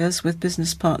Warriors with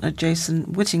business partner Jason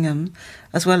Whittingham,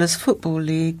 as well as Football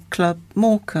League club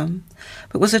Morecambe,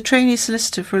 but was a trainee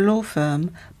solicitor for a law firm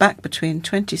back between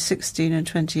 2016 and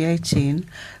 2018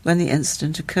 when the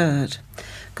incident occurred.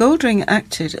 Goldring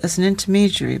acted as an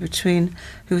intermediary between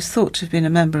who was thought to have been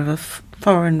a member of a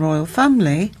foreign royal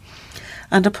family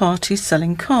and a party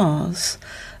selling cars,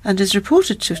 and is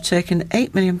reported to have taken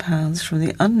 £8 million from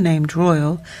the unnamed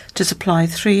royal to supply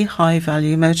 3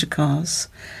 high-value motor cars.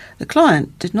 The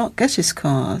client did not get his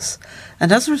cars,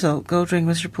 and as a result Goldring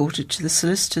was reported to the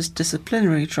Solicitors'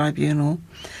 Disciplinary Tribunal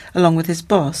along with his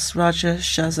boss, Raja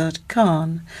Shahzad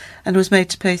Khan, and was made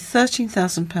to pay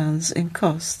 £13,000 in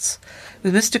costs,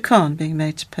 with Mr Khan being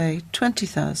made to pay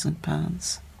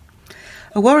 £20,000.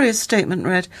 A Warriors statement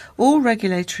read, "All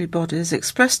regulatory bodies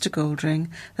expressed to Goldring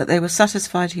that they were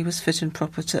satisfied he was fit and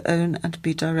proper to own and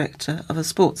be director of a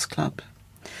sports club."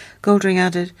 Goldring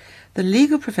added, "The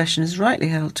legal profession is rightly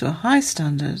held to a high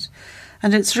standard,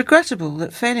 and it's regrettable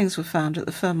that failings were found at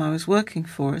the firm I was working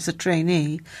for as a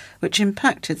trainee, which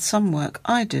impacted some work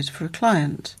I did for a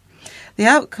client. The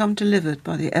outcome delivered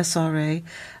by the SRA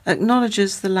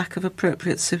acknowledges the lack of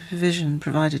appropriate supervision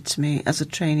provided to me as a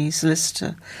trainee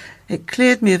solicitor. It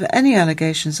cleared me of any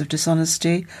allegations of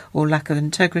dishonesty or lack of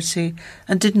integrity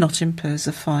and did not impose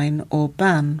a fine or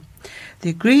ban. The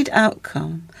agreed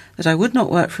outcome that I would not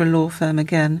work for a law firm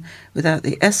again without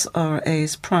the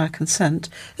SRA's prior consent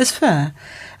is fair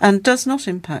and does not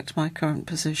impact my current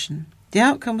position. The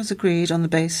outcome was agreed on the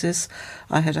basis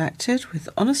I had acted with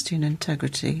honesty and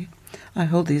integrity. I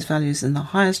hold these values in the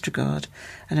highest regard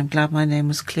and am glad my name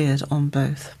was cleared on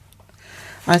both.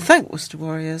 I thank Worcester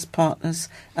Warriors, partners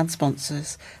and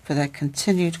sponsors for their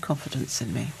continued confidence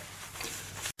in me."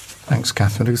 Thanks,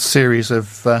 Catherine. A series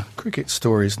of cricket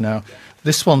stories now.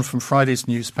 This one from Friday's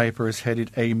newspaper is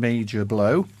headed "A Major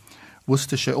Blow."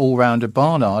 Worcestershire all-rounder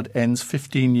Barnard ends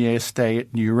 15-year stay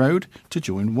at New Road to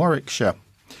join Warwickshire.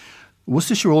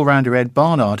 Worcestershire all-rounder Ed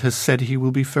Barnard has said he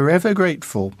will be forever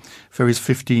grateful for his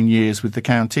 15 years with the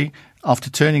county after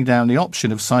turning down the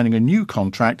option of signing a new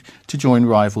contract to join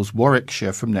rivals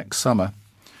Warwickshire from next summer.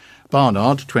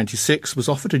 Barnard, 26, was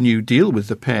offered a new deal with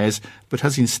the Pears, but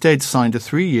has instead signed a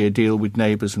 3-year deal with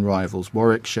neighbours and rivals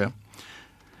Warwickshire.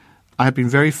 "I have been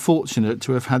very fortunate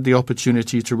to have had the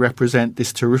opportunity to represent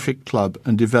this terrific club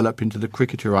and develop into the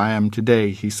cricketer I am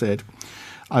today," he said.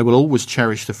 "I will always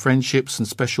cherish the friendships and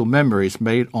special memories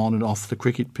made on and off the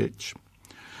cricket pitch."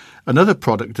 Another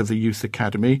product of the Youth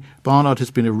Academy, Barnard has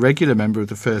been a regular member of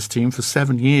the first team for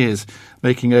 7 years,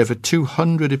 making over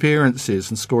 200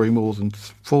 appearances and scoring more than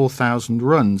 4,000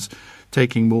 runs,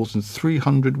 taking more than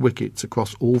 300 wickets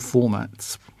across all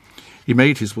formats. He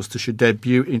made his Worcestershire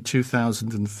debut in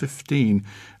 2015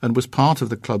 and was part of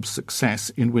the club's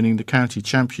success in winning the County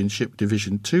Championship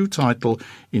Division 2 title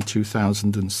in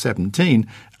 2017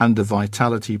 and the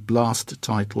Vitality Blast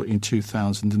title in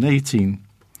 2018.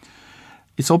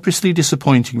 "It's obviously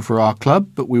disappointing for our club,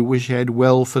 but we wish Ed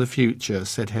well for the future,"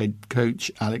 said head coach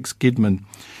Alex Gidman.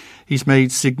 "He's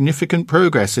made significant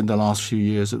progress in the last few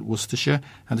years at Worcestershire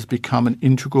and has become an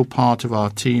integral part of our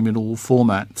team in all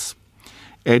formats.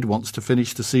 Ed wants to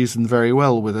finish the season very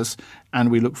well with us, and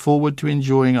we look forward to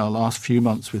enjoying our last few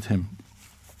months with him."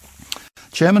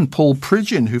 Chairman Paul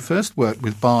Pridgeon, who first worked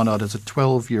with Barnard as a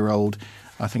 12-year-old,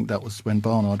 I think that was when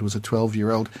Barnard was a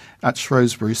 12-year-old, at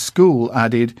Shrewsbury School,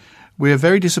 added, "We are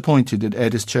very disappointed that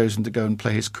Ed has chosen to go and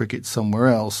play his cricket somewhere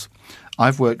else.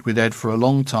 I've worked with Ed for a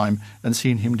long time and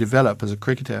seen him develop as a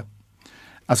cricketer.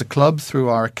 As a club, through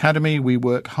our academy, we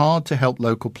work hard to help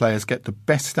local players get the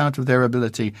best out of their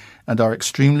ability and are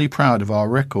extremely proud of our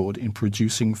record in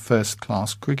producing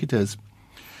first-class cricketers."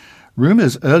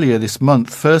 Rumours earlier this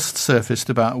month first surfaced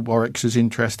about Warwickshire's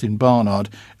interest in Barnard,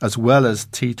 as well as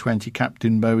T20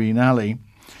 captain Moeen Ali.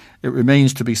 It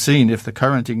remains to be seen if the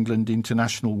current England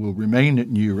international will remain at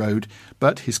New Road,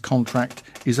 but his contract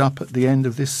is up at the end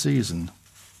of this season.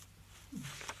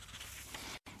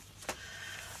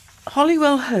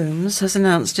 Holywell Homes has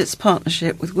announced its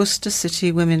partnership with Worcester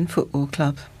City Women Football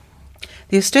Club.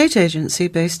 The estate agency,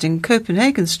 based in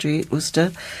Copenhagen Street,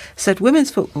 Worcester, said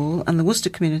women's football and the Worcester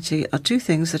community are two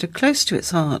things that are close to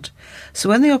its heart. So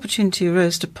when the opportunity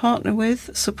arose to partner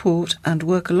with, support and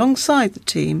work alongside the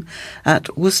team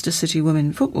at Worcester City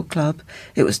Women Football Club,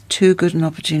 it was too good an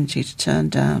opportunity to turn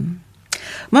down.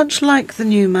 Much like the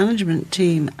new management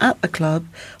team at the club,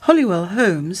 Holywell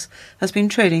Homes has been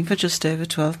trading for just over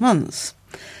 12 months.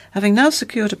 Having now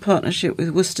secured a partnership with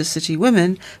Worcester City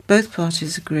Women, both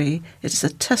parties agree it is a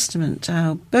testament to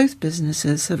how both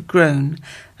businesses have grown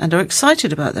and are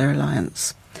excited about their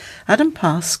alliance. Adam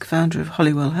Pask, founder of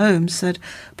Holywell Homes, said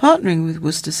partnering with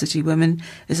Worcester City Women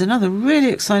is another really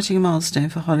exciting milestone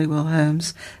for Holywell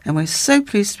Homes, and we're so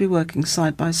pleased to be working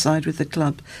side by side with the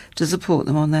club to support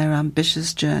them on their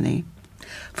ambitious journey.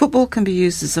 Football can be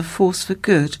used as a force for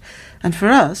good, and for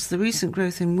us, the recent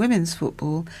growth in women's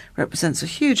football represents a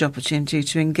huge opportunity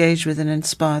to engage with and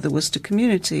inspire the Worcester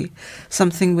community,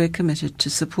 something we're committed to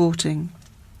supporting.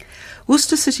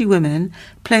 Worcester City Women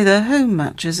play their home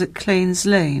matches at Claines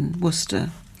Lane,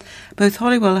 Worcester. Both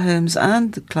Holywell Holmes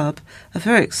and the club are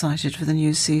very excited for the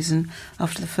new season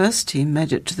after the first team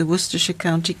made it to the Worcestershire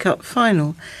County Cup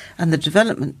final and the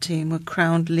development team were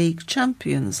crowned league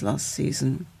champions last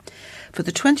season. For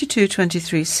the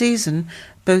 22-23 season,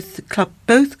 both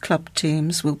club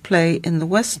teams will play in the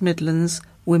West Midlands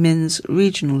Women's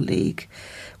Regional League,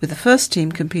 with the first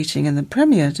team competing in the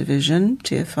Premier Division,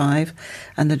 Tier 5,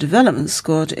 and the development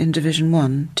squad in Division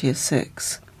 1, Tier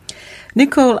 6.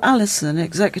 Nicole Allison,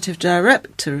 Executive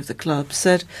Director of the club,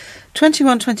 said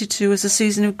 21-22 was a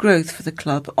season of growth for the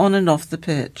club on and off the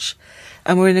pitch,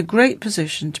 and we're in a great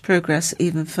position to progress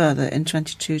even further in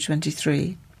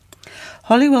 22-23.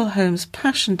 Holywell Holmes'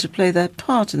 passion to play their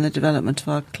part in the development of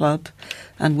our club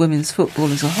and women's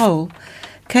football as a whole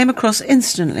came across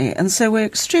instantly, and so we're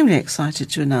extremely excited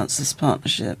to announce this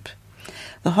partnership.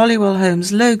 The Holywell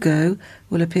Holmes logo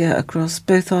will appear across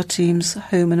both our teams'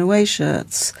 home and away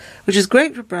shirts, which is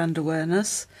great for brand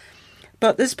awareness,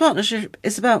 but this partnership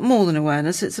is about more than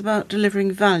awareness, it's about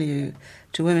delivering value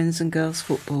to women's and girls'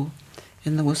 football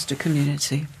in the Worcester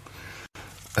community.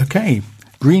 OK,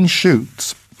 green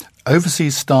shoots.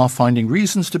 Overseas staff finding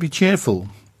reasons to be cheerful.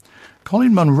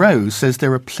 Colin Munro says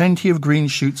there are plenty of green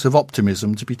shoots of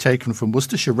optimism to be taken from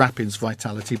Worcestershire Rapids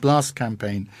Vitality Blast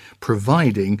campaign,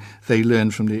 providing they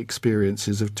learn from the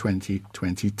experiences of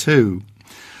 2022.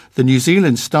 The New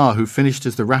Zealand star, who finished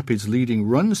as the Rapids' leading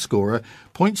run scorer,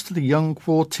 points to the young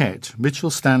quartet, Mitchell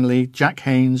Stanley, Jack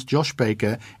Haynes, Josh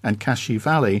Baker and Kashi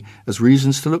Valley, as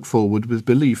reasons to look forward with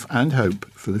belief and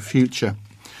hope for the future.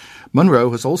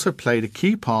 Munro has also played a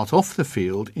key part off the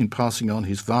field in passing on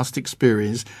his vast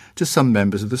experience to some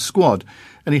members of the squad,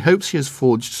 and he hopes he has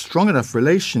forged strong enough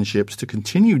relationships to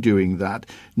continue doing that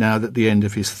now that the end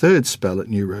of his third spell at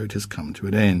New Road has come to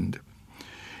an end.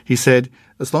 He said,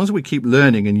 as long as we keep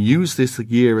learning and use this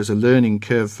year as a learning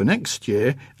curve for next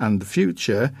year and the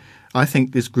future, I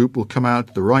think this group will come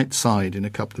out the right side in a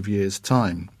couple of years'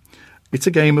 time. It's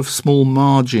a game of small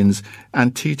margins,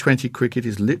 and T20 cricket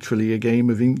is literally a game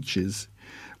of inches.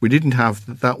 We didn't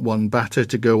have that one batter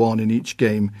to go on in each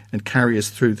game and carry us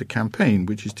through the campaign,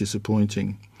 which is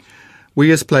disappointing. We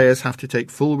as players have to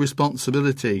take full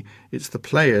responsibility. It's the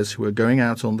players who are going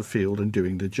out on the field and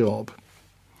doing the job.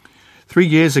 3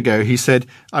 years ago, he said,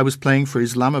 I was playing for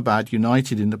Islamabad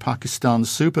United in the Pakistan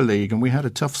Super League, and we had a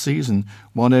tough season,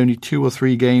 won only 2 or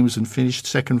 3 games and finished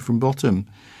second from bottom.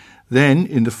 Then,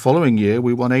 in the following year,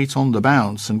 we won 8 on the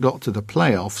bounce and got to the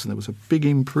playoffs, and there was a big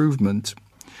improvement.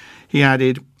 He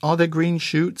added, are there green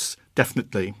shoots?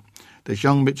 Definitely. There's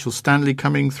young Mitchell Stanley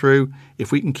coming through.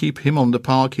 If we can keep him on the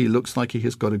park, he looks like he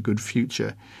has got a good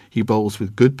future. He bowls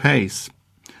with good pace.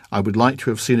 I would like to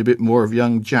have seen a bit more of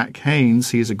young Jack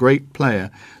Haynes. He is a great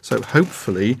player, so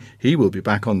hopefully he will be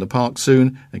back on the park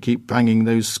soon and keep banging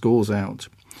those scores out.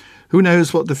 Who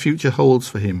knows what the future holds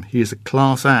for him? He is a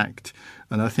class act,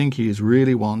 and I think he is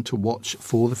really one to watch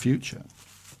for the future.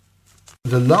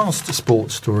 The last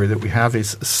sports story that we have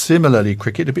is similarly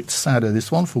cricket, a bit sadder,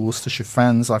 this one for Worcestershire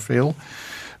fans, I feel.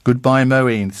 Goodbye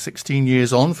Moeen. 16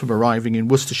 years on from arriving in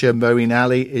Worcestershire, Moeen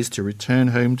Ali is to return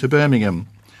home to Birmingham.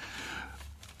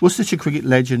 Worcestershire cricket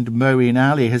legend Moeen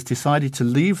Ali has decided to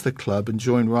leave the club and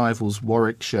join rivals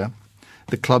Warwickshire.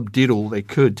 The club did all they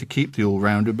could to keep the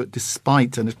all-rounder, but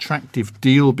despite an attractive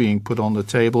deal being put on the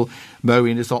table,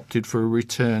 Moeen has opted for a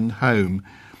return home.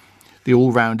 The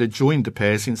all-rounder joined the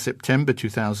Pairs in September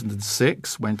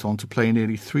 2006, went on to play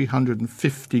nearly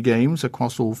 350 games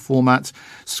across all formats,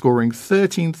 scoring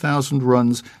 13,000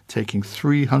 runs, taking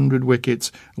 300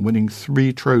 wickets and winning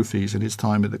 3 trophies in his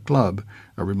time at the club.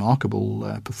 A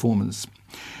remarkable performance.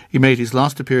 He made his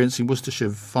last appearance in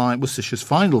Worcestershire's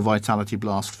final Vitality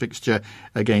Blast fixture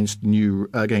against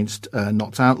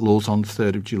Notts Outlaws on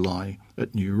 3rd of July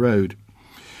at New Road.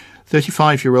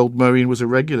 35-year-old Moeen was a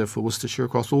regular for Worcestershire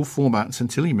across all formats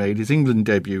until he made his England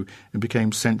debut and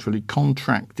became centrally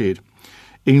contracted.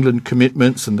 England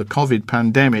commitments and the COVID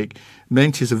pandemic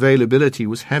meant his availability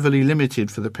was heavily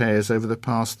limited for the Pairs over the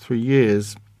past 3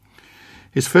 years.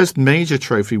 His first major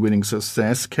trophy-winning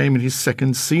success came in his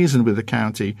second season with the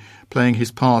county, playing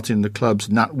his part in the club's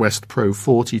NatWest Pro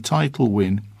 40 title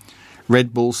win.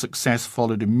 Red Bull's success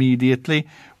followed immediately,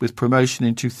 with promotion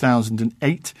in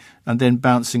 2008 and then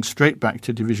bouncing straight back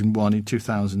to Division 1 in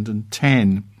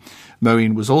 2010.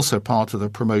 Moeen was also part of the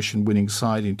promotion-winning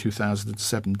side in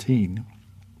 2017.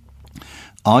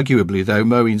 Arguably, though,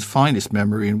 Moeen's finest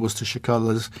memory in Worcestershire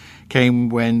colours came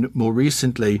when, more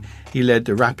recently, he led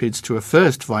the Rapids to a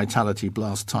first Vitality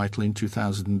Blast title in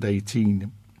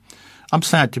 2018. I'm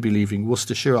sad to be leaving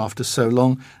Worcestershire after so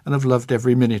long and have loved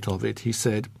every minute of it, he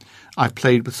said. I've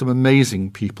played with some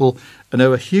amazing people and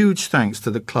owe a huge thanks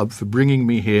to the club for bringing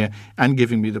me here and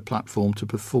giving me the platform to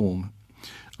perform.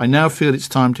 I now feel it's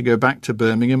time to go back to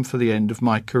Birmingham for the end of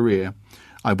my career.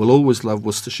 I will always love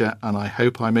Worcestershire and I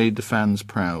hope I made the fans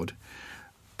proud.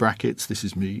 Brackets, this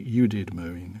is me, you did,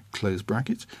 Moeen. Close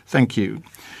brackets. Thank you.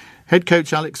 Head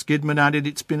coach Alex Gidman added,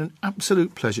 it's been an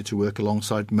absolute pleasure to work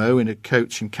alongside Mo in a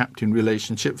coach and captain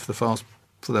relationship for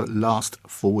the last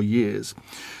 4 years.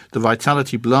 The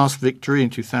Vitality Blast victory in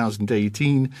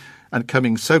 2018 and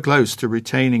coming so close to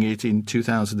retaining it in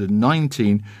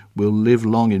 2019 will live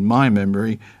long in my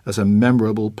memory as a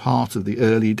memorable part of the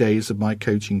early days of my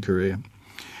coaching career.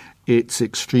 It's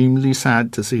extremely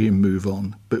sad to see him move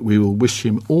on, but we will wish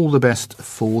him all the best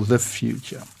for the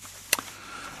future.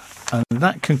 And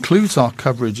that concludes our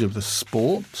coverage of the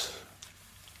sport.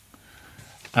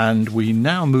 And we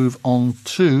now move on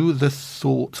to the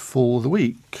thought for the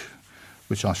week,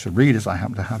 which I shall read as I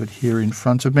happen to have it here in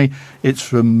front of me. It's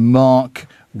from Mark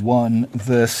 1,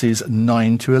 verses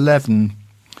 9 to 11.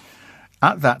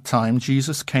 At that time,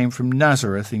 Jesus came from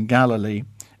Nazareth in Galilee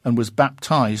and was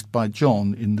baptized by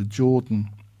John in the Jordan.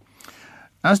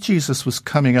 As Jesus was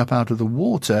coming up out of the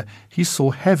water, he saw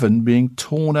heaven being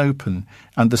torn open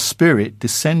and the Spirit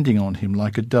descending on him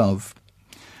like a dove.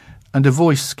 And a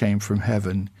voice came from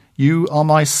heaven, "You are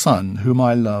my Son, whom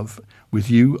I love. With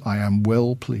you I am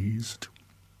well pleased."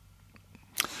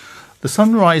 The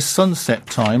sunrise-sunset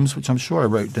times, which I'm sure I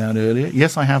wrote down earlier,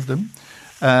 yes, I have them,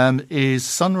 is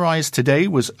sunrise today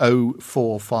was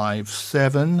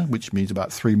 0457, which means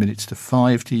about 3 minutes to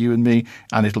 5 to you and me,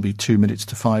 and it'll be 2 minutes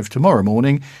to 5 tomorrow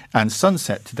morning, and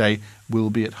sunset today will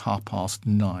be at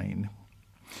 9:30.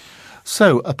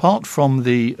 So, apart from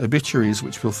the obituaries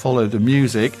which will follow the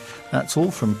music, that's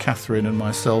all from Catherine and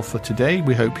myself for today.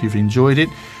 We hope you've enjoyed it.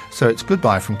 So it's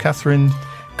goodbye from Catherine.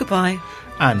 Goodbye.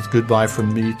 And it's goodbye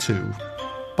from me too.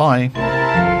 Bye.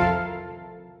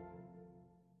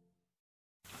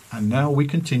 And now we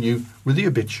continue with the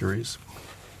obituaries.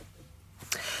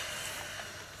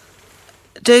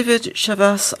 David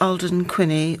Shavas Alden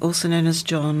Quinney, also known as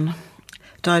John,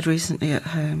 died recently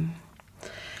at home.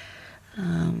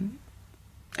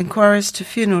 Inquiries to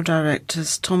funeral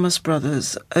directors Thomas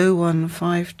Brothers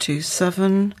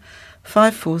 01527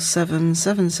 547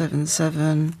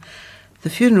 777. The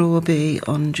funeral will be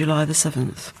on July the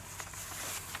 7th.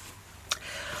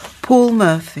 Paul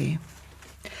Murphy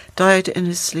died in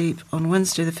his sleep on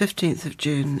Wednesday the 15th of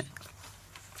June.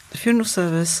 The funeral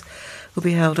service will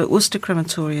be held at Worcester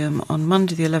Crematorium on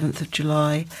Monday the 11th of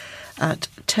July at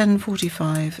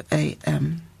 10:45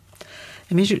 a.m.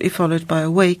 Immediately followed by a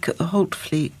wake at the Holt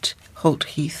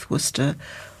Heath, Worcester.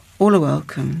 All are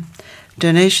welcome.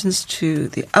 Donations to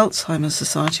the Alzheimer's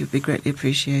Society would be greatly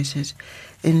appreciated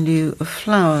in lieu of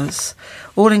flowers.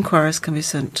 All inquiries can be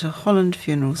sent to Holland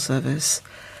Funeral Service,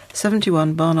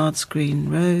 71 Barnards Green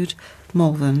Road,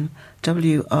 Malvern,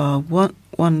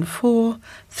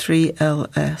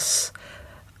 WR143LS,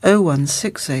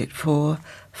 01684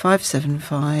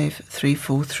 575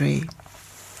 343.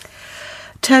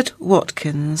 Ted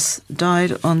Watkins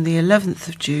died on the 11th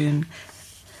of June,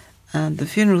 and the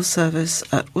funeral service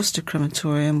at Worcester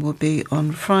Crematorium will be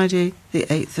on Friday the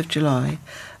 8th of July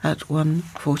at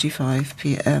 1:45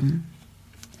 p.m.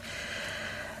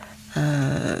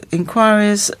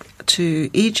 Inquiries to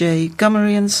E.J.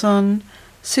 Gummery and Son,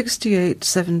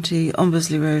 6870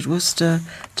 Ombersley Road, Worcester,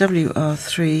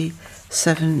 WR3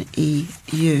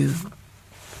 7EU.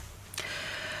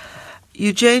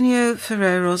 Eugenio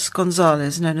Ferreros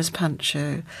Gonzalez, known as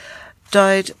Pancho,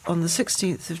 died on the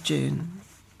 16th of June.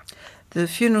 The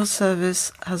funeral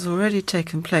service has already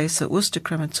taken place at Worcester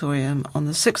Crematorium on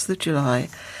the 6th of July,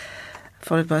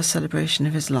 followed by a celebration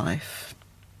of his life.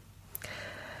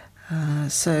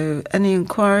 So any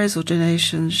inquiries or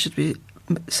donations should be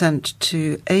sent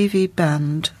to AV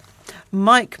Band.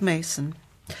 Mike Mason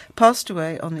passed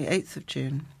away on the 8th of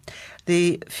June.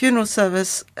 The funeral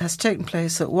service has taken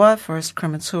place at Wyre Forest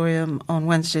Crematorium on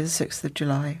Wednesday the 6th of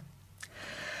July.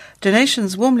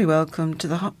 Donations warmly welcome to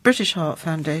the British Heart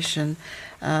Foundation,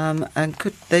 and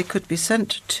they could be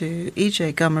sent to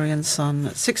E.J. Gummery and Son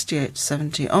at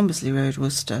 6870 Ombersley Road,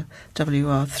 Worcester,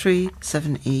 WR3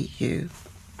 7EU.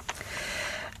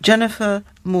 Jennifer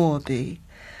Morby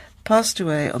passed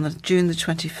away on June the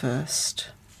 21st.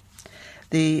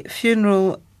 The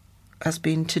funeral has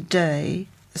been today,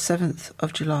 the 7th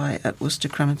of July, at Worcester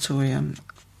Crematorium.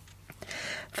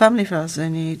 Family flowers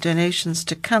only. Donations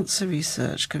to cancer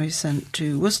research can be sent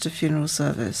to Worcester Funeral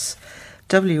Service,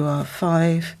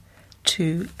 WR5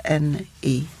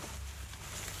 2NE.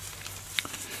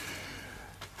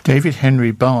 David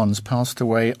Henry Barnes passed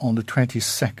away on the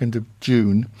 22nd of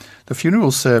June. The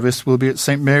funeral service will be at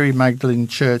St Mary Magdalene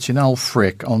Church in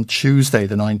Alfrick on Tuesday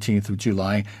the 19th of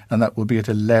July, and that will be at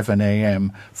 11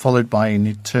 a.m, followed by an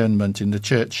interment in the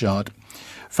churchyard.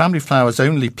 Family flowers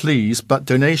only, please, but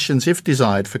donations, if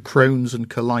desired, for Crohn's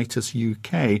and Colitis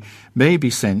UK may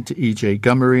be sent to E.J.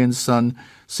 Gummery and Son,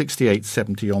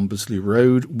 6870 Ombersley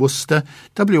Road, Worcester,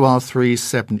 WR3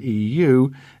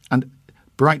 7EU, and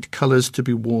bright colours to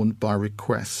be worn by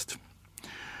request.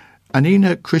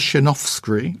 Anina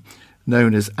Krishanovsky,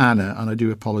 known as Anna, and I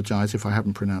do apologise if I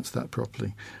haven't pronounced that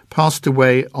properly, passed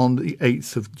away on the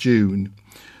 8th of June.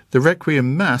 The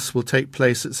Requiem Mass will take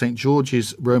place at St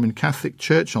George's Roman Catholic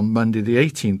Church on Monday the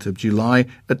 18th of July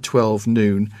at 12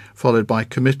 noon, followed by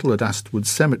committal at Astwood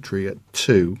Cemetery at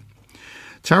 2.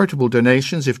 Charitable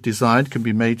donations, if desired, can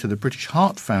be made to the British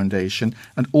Heart Foundation,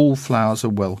 and all flowers are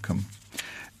welcome.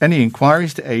 Any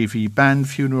inquiries to AV Band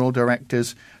Funeral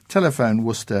Directors, telephone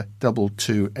Worcester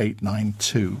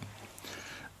 22892.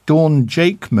 Dawn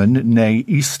Jakeman, née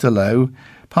Easterlow,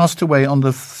 passed away on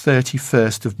the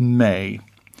 31st of May.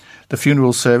 The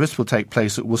funeral service will take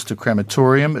place at Worcester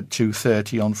Crematorium at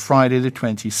 2:30 on Friday the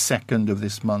 22nd of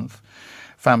this month.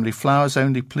 Family flowers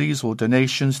only, please, or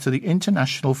donations to the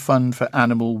International Fund for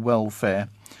Animal Welfare.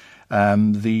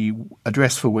 The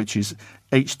address for which is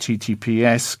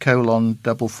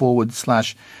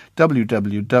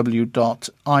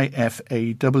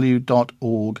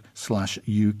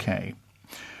https://www.ifaw.org/UK.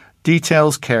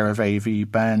 Details care of AV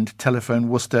Band, telephone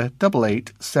Worcester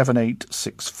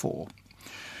 887864.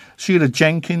 Sheila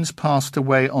Jenkins passed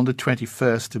away on the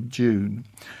 21st of June.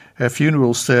 Her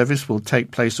funeral service will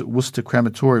take place at Worcester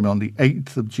Crematorium on the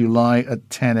 8th of July at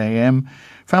 10 a.m.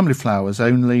 Family flowers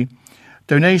only.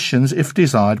 Donations, if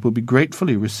desired, will be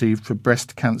gratefully received for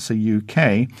Breast Cancer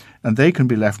UK, and they can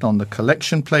be left on the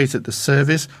collection plate at the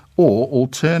service or,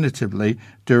 alternatively,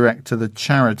 direct to the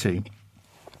charity.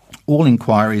 All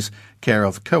inquiries care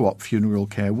of Co-op Funeral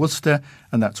Care Worcester,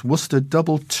 and that's Worcester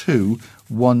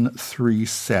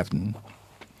 22137.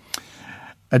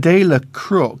 Adela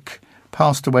Crook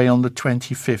passed away on the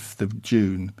 25th of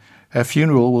June. Her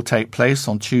funeral will take place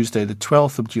on Tuesday the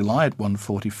 12th of July at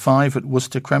 1:45 at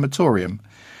Worcester Crematorium.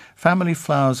 Family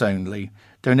flowers only.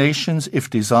 Donations, if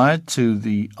desired, to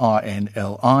the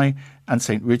RNLI and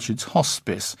St Richard's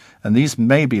Hospice, and these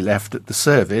may be left at the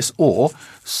service or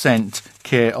sent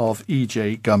care of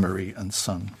E.J. Gummery and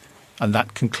Son. And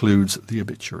that concludes the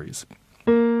obituaries.